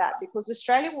things like that, because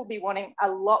Australia will be wanting a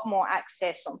lot more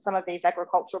access on some of these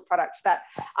agricultural products that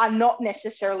are not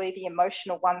necessarily the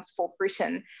emotional ones for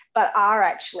Britain, but are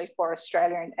actually for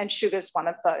Australia, and sugar's one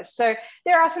of those. So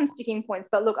there are some sticking points,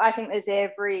 but look, I think there's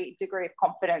every degree of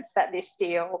confidence that this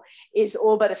deal is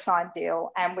all but a signed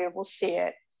deal, and we will see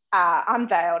it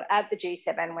unveiled at the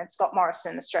G7 when Scott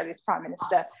Morrison, Australia's Prime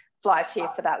Minister, flies here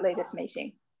for that leaders'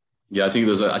 meeting. Yeah, I think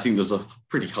there's a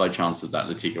pretty high chance of that,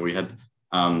 Latika. We had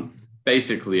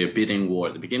basically a bidding war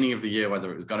at the beginning of the year,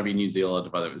 whether it was going to be New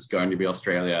Zealand, whether it was going to be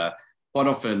Australia. Quite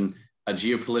often,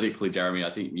 geopolitically, Jeremy, I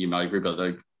think you might agree, but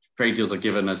the trade deals are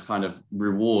given as kind of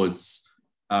rewards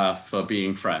for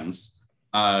being friends,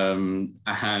 and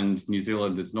New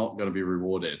Zealand is not going to be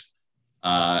rewarded.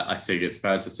 I think it's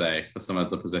fair to say for some of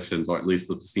the positions, or at least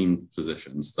the perceived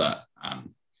positions that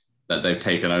they've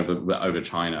taken over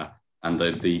China and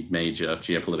the major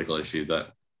geopolitical issue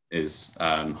that is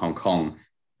Hong Kong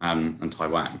and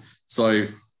Taiwan. So,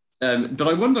 but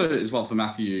I wonder as well for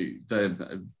Matthew,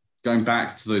 going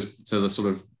back to the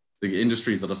sort of the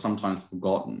industries that are sometimes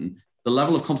forgotten, the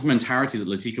level of complementarity that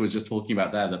Latika was just talking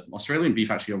about there, that Australian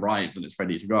beef actually arrives and it's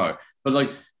ready to go. But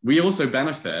like, we also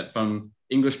benefit from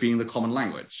English being the common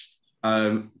language.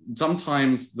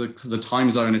 Sometimes the time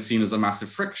zone is seen as a massive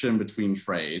friction between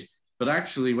trade, but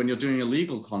actually when you're doing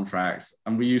illegal contracts,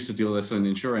 and we used to deal with this in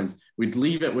insurance, we'd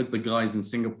leave it with the guys in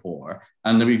Singapore,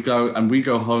 and then we'd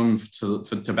go home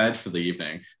to bed for the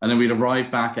evening, and then we'd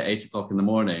arrive back at 8 o'clock in the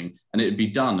morning and it'd be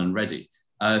done and ready.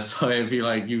 So it'd be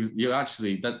like you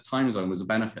actually, that time zone was a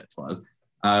benefit to us.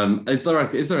 Is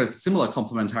there a similar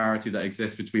complementarity that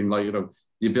exists between, like, you know,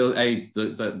 the ability,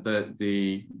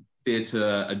 the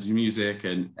theatre and music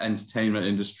and entertainment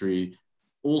industry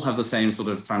all have the same sort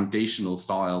of foundational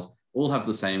styles, all have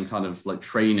the same kind of like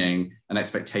training and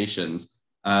expectations,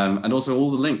 and also all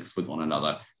the links with one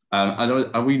another.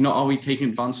 Are we taking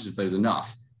advantage of those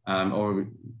enough, or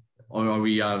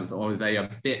are they a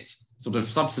bit sort of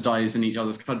subsidized in each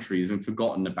other's countries and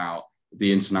forgotten about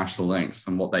the international links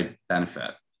and what they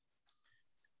benefit?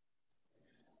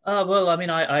 Well, I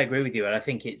mean, I agree with you, and I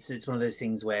think it's one of those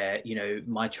things where, you know,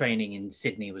 my training in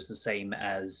Sydney was the same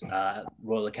as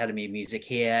Royal Academy of Music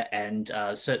here, and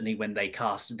certainly when they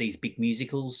cast these big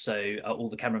musicals, so all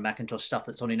the Cameron Mackintosh stuff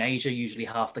that's on in Asia, usually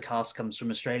half the cast comes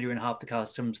from Australia and half the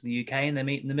cast comes from the UK, and they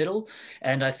meet in the middle.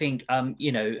 And I think,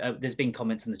 you know, there's been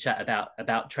comments in the chat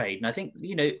about trade, and I think,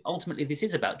 you know, ultimately this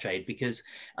is about trade, because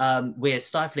we're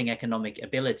stifling economic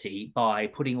ability by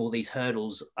putting all these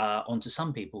hurdles onto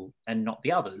some people and not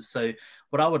the others. So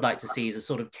what I would like to see is a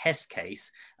sort of test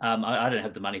case. I don't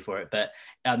have the money for it, but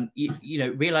you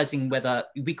know, realizing whether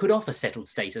we could offer settled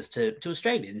status to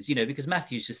Australians, you know, because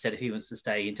Matthew's just said if he wants to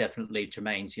stay indefinite leave to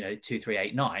remains, you know,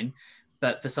 2389,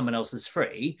 but for someone else is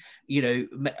free, you know,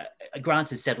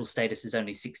 granted settled status is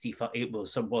only 65, it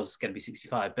was going to be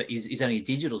 65, but is only a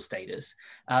digital status.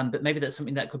 But maybe that's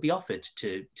something that could be offered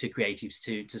to creatives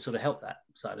to sort of help that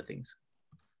side of things.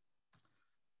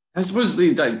 I suppose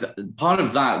the part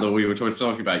of that we were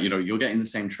talking about, you know, you're getting the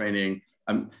same training.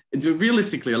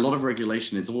 Realistically, a lot of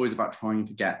regulation is always about trying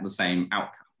to get the same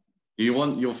outcome. You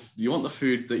want the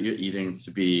food that you're eating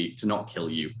to not kill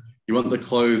you. You want the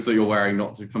clothes that you're wearing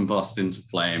not to combust into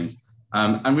flames.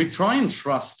 And we try and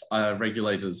trust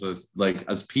regulators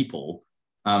as people.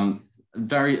 We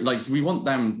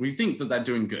think that they're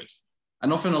doing good.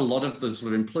 And often a lot of the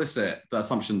sort of implicit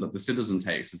assumption that the citizen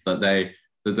takes is that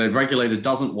the regulator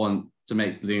doesn't want to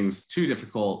make things too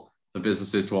difficult for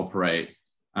businesses to operate,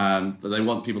 that they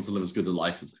want people to live as good a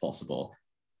life as possible.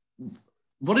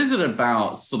 What is it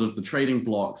about sort of the trading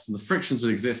blocks and the frictions that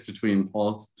exist between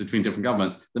different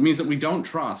governments that means that we don't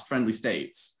trust friendly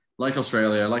states like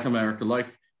Australia, like America, like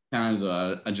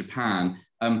Canada and Japan,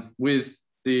 with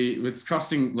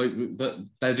trusting that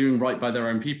they're doing right by their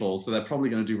own people, so they're probably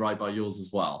going to do right by yours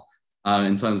as well?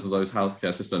 In terms of those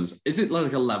healthcare systems, is it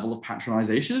like a level of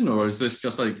patronization, or is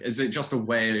it just a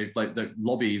way like that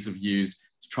lobbies have used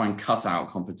to try and cut out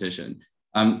competition?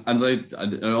 And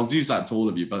I'll use that to all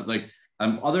of you, but like,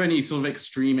 Are there any sort of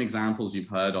extreme examples you've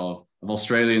heard of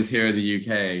Australians here in the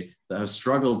UK that have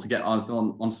struggled to get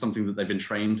on something that they've been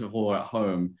trained for at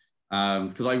home?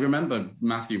 Because I remember,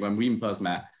 Matthew, when we first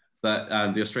met,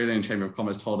 that the Australian Chamber of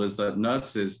Commerce told us that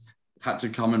nurses had to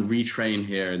come and retrain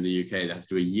here in the UK. They had to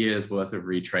do a year's worth of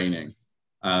retraining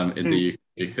in the UK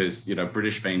because, you know,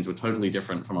 British veins were totally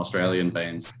different from Australian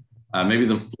veins. Maybe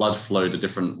the blood flowed a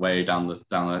different way down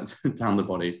the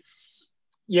body.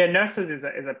 Yeah, nurses is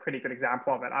a pretty good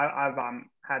example of it. I've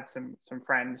had some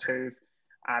friends who've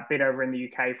been over in the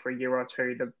UK for a year or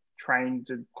two. They've trained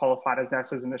and qualified as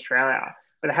nurses in Australia,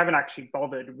 but they haven't actually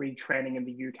bothered retraining in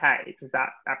the UK because that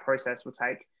process will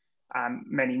take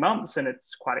many months and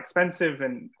it's quite expensive,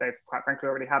 and they quite frankly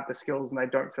already have the skills and they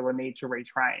don't feel a need to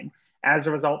retrain. As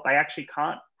a result, they actually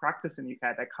can't practice in the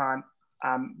UK. They can't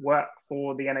work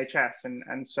for the NHS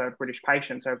and serve British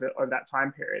patients over that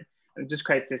time period. And it just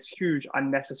creates this huge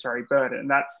unnecessary burden. And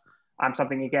that's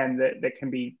something, again, that can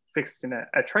be fixed in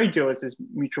a trade deal, is this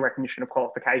mutual recognition of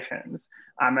qualifications.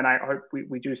 And I hope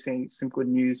we do see some good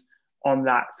news on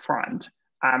that front.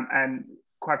 And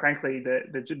quite frankly,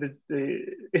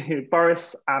 the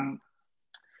Boris,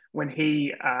 when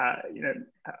he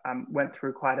went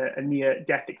through quite a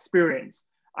near-death experience,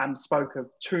 spoke of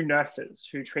two nurses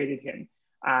who treated him.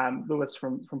 Lewis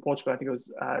from Portugal, I think it was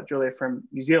Julia from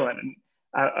New Zealand. And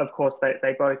of course,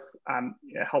 they both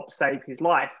helped save his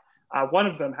life. One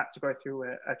of them had to go through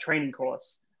a training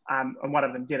course, and one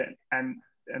of them didn't. And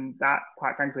that,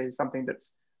 quite frankly, is something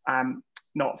that's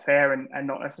not fair and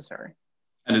not necessary.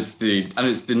 And it's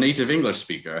the native English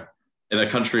speaker in a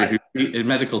country whose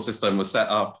medical system was set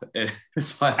up and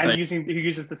who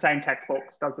uses the same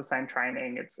textbooks, does the same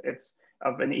training. It's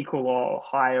of an equal or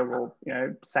higher or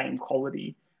same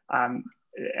quality,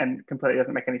 and completely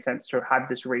doesn't make any sense to have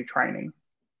this retraining.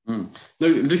 No,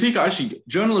 Lutika, actually,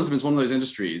 journalism is one of those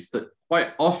industries that quite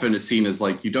often is seen as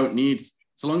like, you don't need,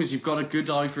 so long as you've got a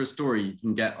good eye for a story, you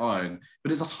can get on.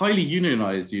 But it's a highly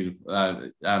unionized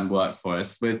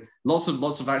workforce with lots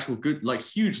of actual good, like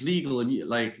huge legal and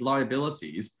like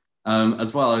liabilities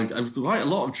as well. And quite a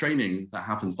lot of training that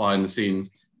happens behind the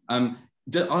scenes. Are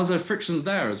there frictions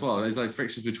there as well? There's like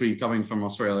frictions between coming from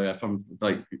Australia, from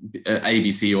like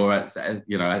ABC or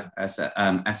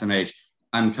SMH,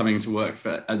 and coming to work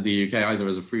at the UK, either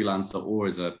as a freelancer or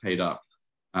as a paid up?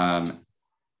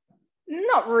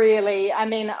 Not really. I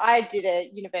mean, I did a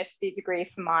university degree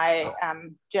for my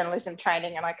journalism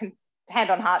training, and I can hand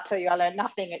on heart tell you I learned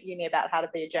nothing at uni about how to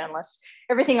be a journalist.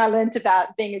 Everything I learned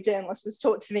about being a journalist was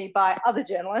taught to me by other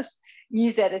journalists,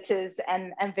 news editors,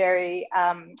 and very,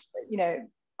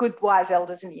 good wise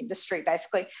elders in the industry,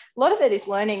 basically. A lot of it is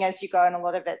learning as you go, and a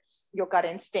lot of it's your gut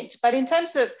instinct. But in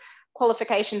terms of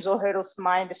qualifications or hurdles for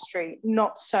my industry,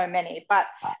 not so many. But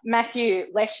Matthew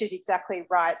Lesh is exactly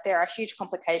right. There are huge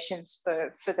complications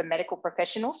for the medical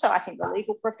profession, also I think the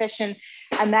legal profession,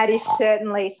 and that is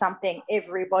certainly something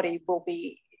everybody will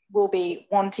be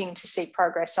wanting to see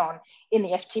progress on in the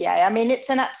FTA. I mean, it's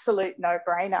an absolute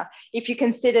no-brainer. If you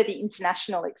consider the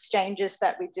international exchanges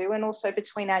that we do, and also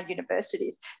between our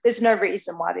universities, there's no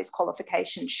reason why these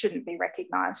qualifications shouldn't be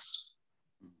recognised.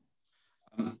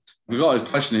 We've got a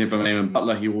question here from Eamon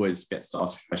Butler. He always gets to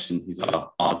ask a question. He's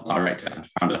our director and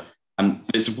founder. And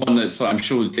it's one that's, I'm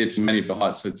sure, dear to many of your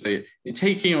hearts. Would say,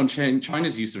 taking on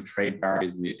China's use of trade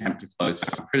barriers in the attempt to close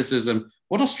down criticism,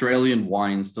 what Australian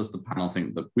wines does the panel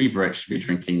think that we Brits should be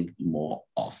drinking more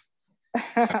of?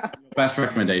 Best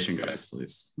recommendation, guys,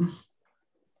 please.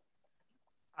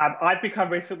 I've become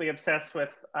recently obsessed with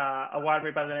a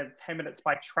winery by the name of 10 Minutes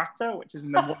by Tractor, which is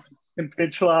in the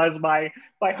conventionalize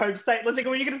my home state. Lutika,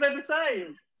 were you going to say the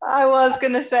same? I was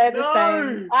going to say the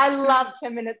same. I love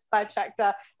 10 Minutes by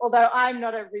Tractor, although I'm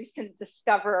not a recent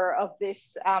discoverer of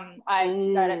this. I've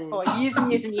known it for years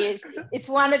and years and years. It's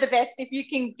one of the best. If you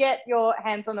can get your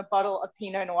hands on a bottle of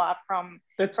Pinot Noir from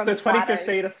the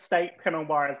 2015 Estate Pinot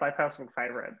Noir is my personal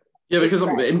favourite. Yeah, because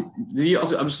the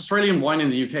Australian wine in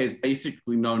the UK is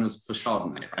basically known as for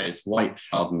Chardonnay, right? It's white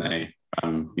Chardonnay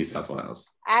from New South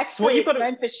Wales. Actually, it's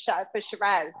known for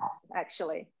Shiraz,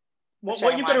 actually. What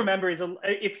you've got to remember is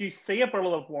if you see a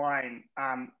bottle of wine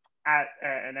at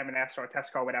an M&S or a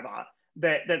Tesco or whatever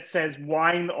that says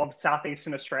wine of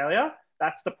Southeastern Australia,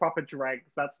 that's the proper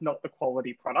dregs. That's not the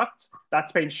quality product.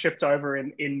 That's been shipped over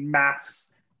in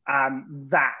mass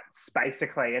vats,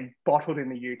 basically, and bottled in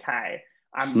the UK.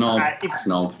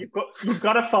 Snob. You've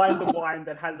got to find the wine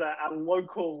that has a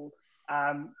local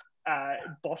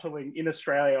bottling in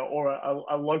Australia or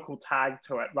a local tag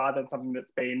to it, rather than something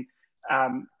that's been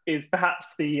is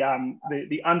perhaps the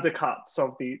undercuts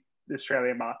of the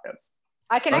Australian market.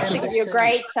 I can actually give you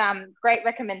a great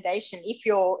recommendation if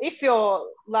your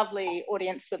lovely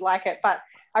audience would like it. But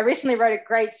I recently wrote a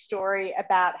great story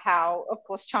about how, of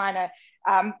course, China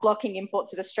blocking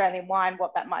imports of Australian wine,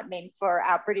 what that might mean for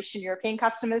our British and European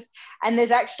customers. And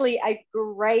there's actually a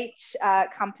great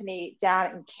company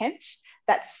down in Kent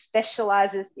that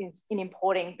specialises in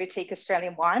importing boutique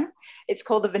Australian wine. It's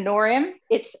called the Venorium.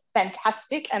 It's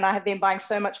fantastic, and I have been buying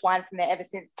so much wine from there ever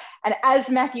since. And as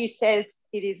Matthew says,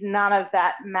 it is none of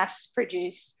that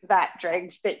mass-produced vat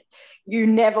dregs that you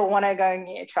never want to go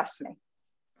near, trust me.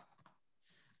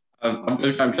 I'm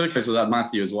going to go to that,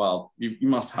 Matthew, as well. You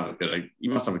must have a good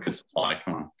supply.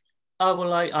 Come on. Oh,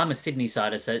 well, I'm a Sydney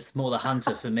sider, so it's more the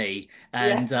Hunter for me.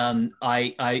 And yeah.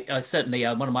 I certainly,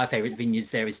 one of my favourite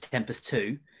vineyards there is Tempest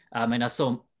 2. And I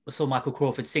saw Michael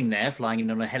Crawford sing there, flying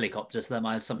in on a helicopter, so that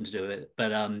might have something to do with it.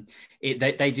 But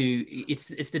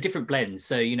it's the different blends.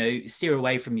 So, steer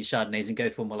away from your Chardonnays and go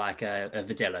for more like a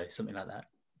Verdelho, something like that.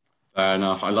 Fair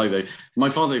enough. I like that. My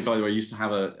father, by the way, used to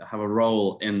have a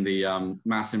role in the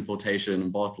mass importation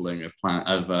and bottling of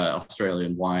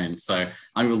Australian wine. So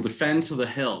I will defend to the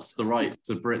hilt the right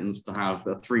to Britons to have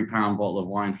a £3 bottle of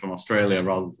wine from Australia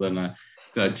rather than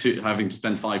having to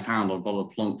spend £5 on a bottle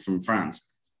of Plonk from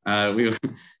France.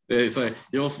 So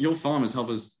your farmers help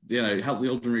us, help the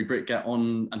ordinary Brit get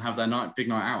on and have their big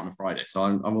night out on a Friday. So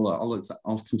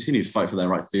I'll continue to fight for their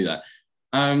right to do that.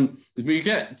 We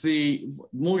get the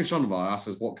Morgan Schondermeyer asks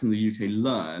us, what can the UK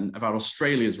learn about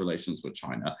Australia's relations with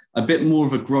China? A bit more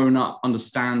of a grown-up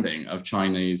understanding of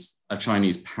Chinese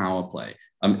power play.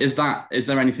 Is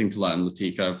there anything to learn,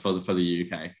 Latika, for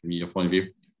the UK from your point of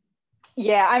view?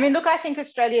 Yeah, I mean, look, I think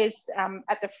Australia is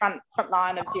at the front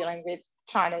line of dealing with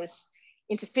China's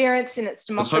interference in its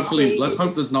democracy. Let's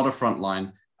hope there's not a front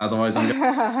line. Otherwise, I'm going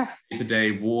to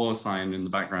today war sign in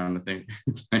the background, I think.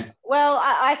 Well,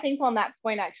 I think on that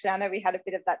point, actually, I know we had a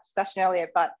bit of that discussion earlier,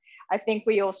 but I think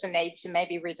we also need to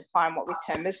maybe redefine what we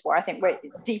term as war. I think we're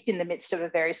deep in the midst of a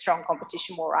very strong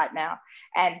competition war right now,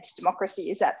 and democracy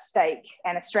is at stake.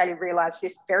 And Australia realised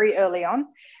this very early on.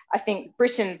 I think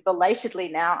Britain belatedly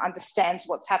now understands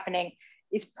what's happening,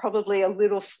 is probably a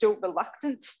little still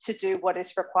reluctant to do what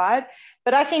is required.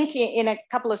 But I think in a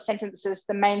couple of sentences,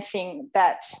 the main thing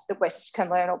that the West can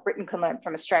learn, or Britain can learn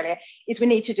from Australia, is we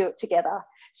need to do it together.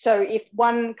 So if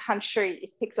one country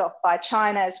is picked off by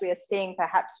China, as we are seeing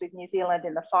perhaps with New Zealand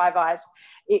in the Five Eyes,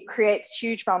 it creates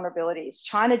huge vulnerabilities.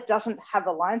 China doesn't have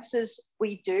alliances,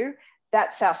 we do.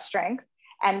 That's our strength.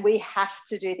 And we have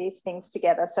to do these things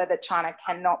together so that China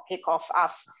cannot pick off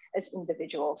us as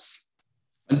individuals.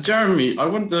 And Jeremy, I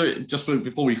wonder, just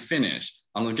before we finish,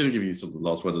 I'm going to give you the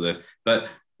last word of this, but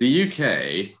the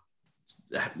UK,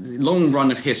 long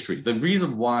run of history, the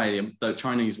reason why the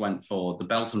Chinese went for the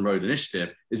Belt and Road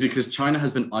Initiative is because China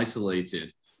has been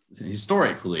isolated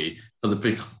historically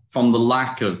from the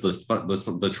lack of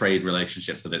the trade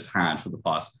relationships that it's had for the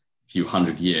past few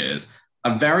hundred years.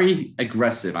 A very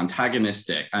aggressive,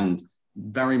 antagonistic, and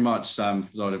very much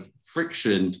sort of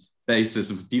friction basis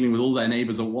of dealing with all their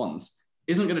neighbors at once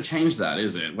isn't going to change that,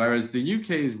 is it? Whereas the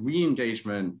UK's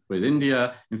re-engagement with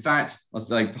India, in fact,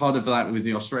 like part of that with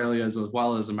the Australias as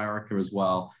well as America as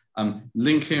well,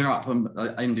 linking up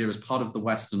India as part of the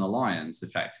Western Alliance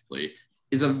effectively,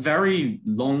 is a very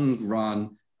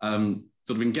long-run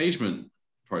sort of engagement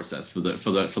process for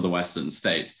the Western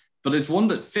states. But it's one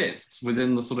that fits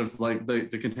within the sort of like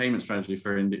the containment strategy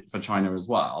for China as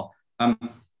well. How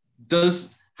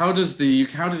do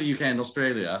the UK and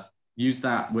Australia use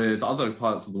that with other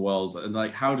parts of the world, and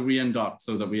like how do we end up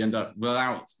so that we end up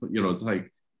without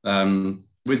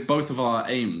with both of our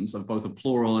aims of both a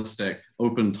pluralistic,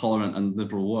 open, tolerant, and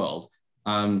liberal world,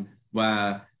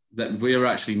 where that we are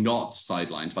actually not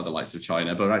sidelined by the likes of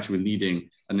China, but actually leading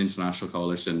an international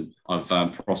coalition of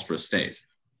prosperous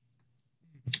states.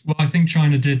 Well, I think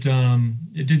China did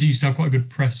used to have quite a good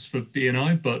press for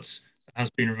BNI, but it has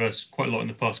been reversed quite a lot in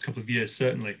the past couple of years,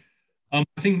 certainly. I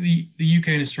think the UK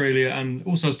and Australia, and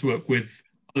also has to work with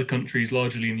other countries,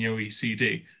 largely in the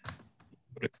OECD,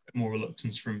 but a bit more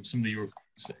reluctance from some of the European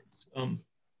states.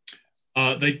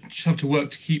 They just have to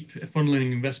work to keep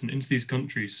funneling investment into these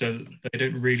countries so that they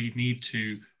don't really need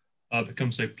to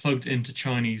become so plugged into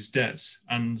Chinese debts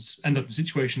and end up in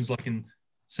situations like in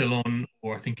Ceylon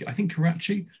or I think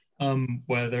Karachi,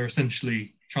 where they're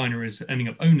essentially China is ending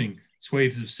up owning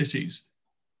swathes of cities.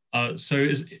 So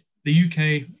is the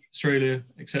UK, Australia,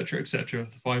 etc., the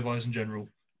Five Eyes in general,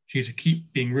 need to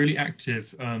keep being really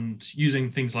active and using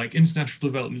things like international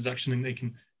development is actually something they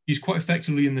can use quite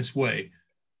effectively in this way,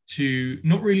 to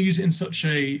not really use it in such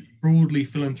a broadly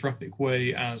philanthropic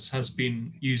way as has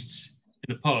been used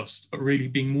in the past, but really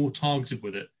being more targeted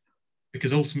with it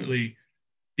because ultimately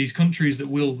these countries that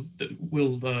will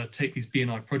take these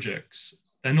BNI projects,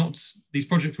 these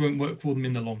projects won't work for them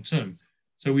in the long term.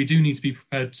 So we do need to be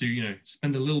prepared to,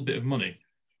 spend a little bit of money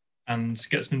and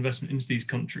get some investment into these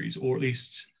countries, or at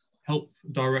least help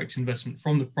direct investment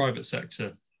from the private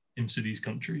sector into these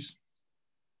countries.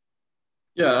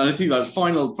 Yeah, and I think that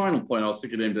final point I was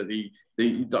sticking in,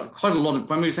 that quite a lot of,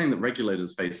 when we were saying that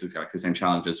regulators face exactly the same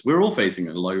challenges, we're all facing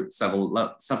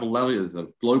several layers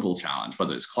of global challenge,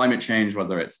 whether it's climate change,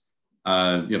 whether it's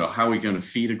how are we going to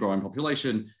feed a growing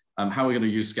population, how are we going to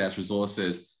use scarce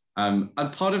resources. And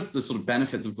part of the sort of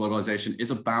benefits of globalization is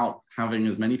about having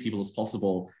as many people as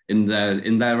possible in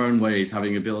their own ways,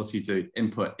 having ability to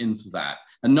input into that,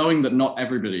 and knowing that not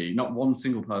everybody, not one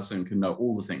single person can know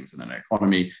all the things in an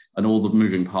economy and all the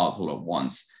moving parts all at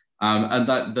once. And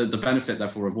that the benefit,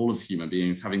 therefore, of all of human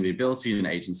beings having the ability and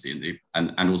agency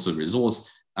and also resource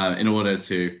in order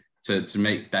to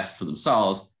make best for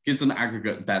themselves gives an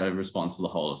aggregate better response for the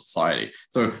whole of society.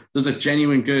 So there's a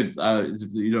genuine good,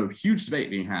 huge debate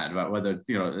being had about whether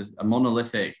a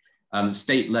monolithic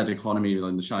state-led economy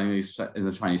in the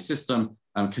Chinese system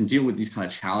can deal with these kind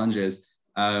of challenges,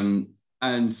 or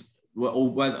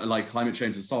whether, like climate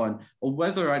change and so on, or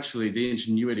whether actually the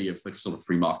ingenuity of the sort of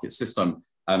free market system,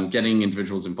 getting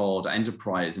individuals involved,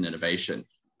 enterprise and innovation,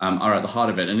 are at the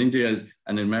heart of it. And India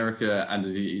and America and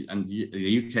the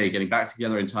UK getting back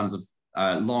together in terms of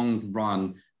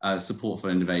long-run support for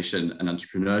innovation and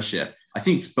entrepreneurship, I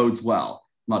think bodes well,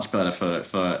 much better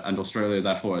for and Australia,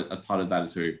 therefore, a part of that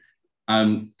too.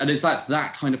 And it's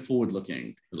that kind of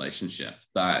forward-looking relationship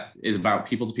that is about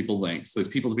people-to-people links. Those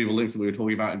people-to-people links that we were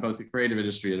talking about in both the creative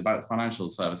industry and about financial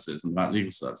services and about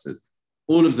legal services.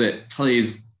 All of it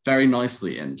plays very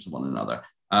nicely into one another.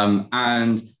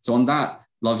 And so on that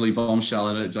lovely bombshell,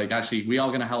 and actually we are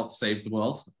going to help save the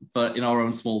world, but in our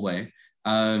own small way.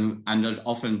 And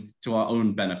often to our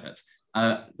own benefit.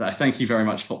 Thank you very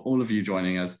much for all of you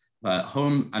joining us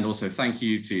home, and also thank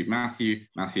you to Matthew,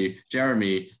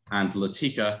 Jeremy, and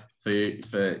Latika for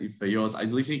yours.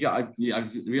 Latika, I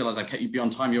realize I kept you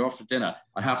beyond time. You're off for dinner.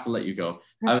 I have to let you go.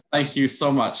 Thank you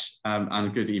so much,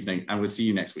 and good evening, and we'll see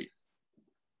you next week.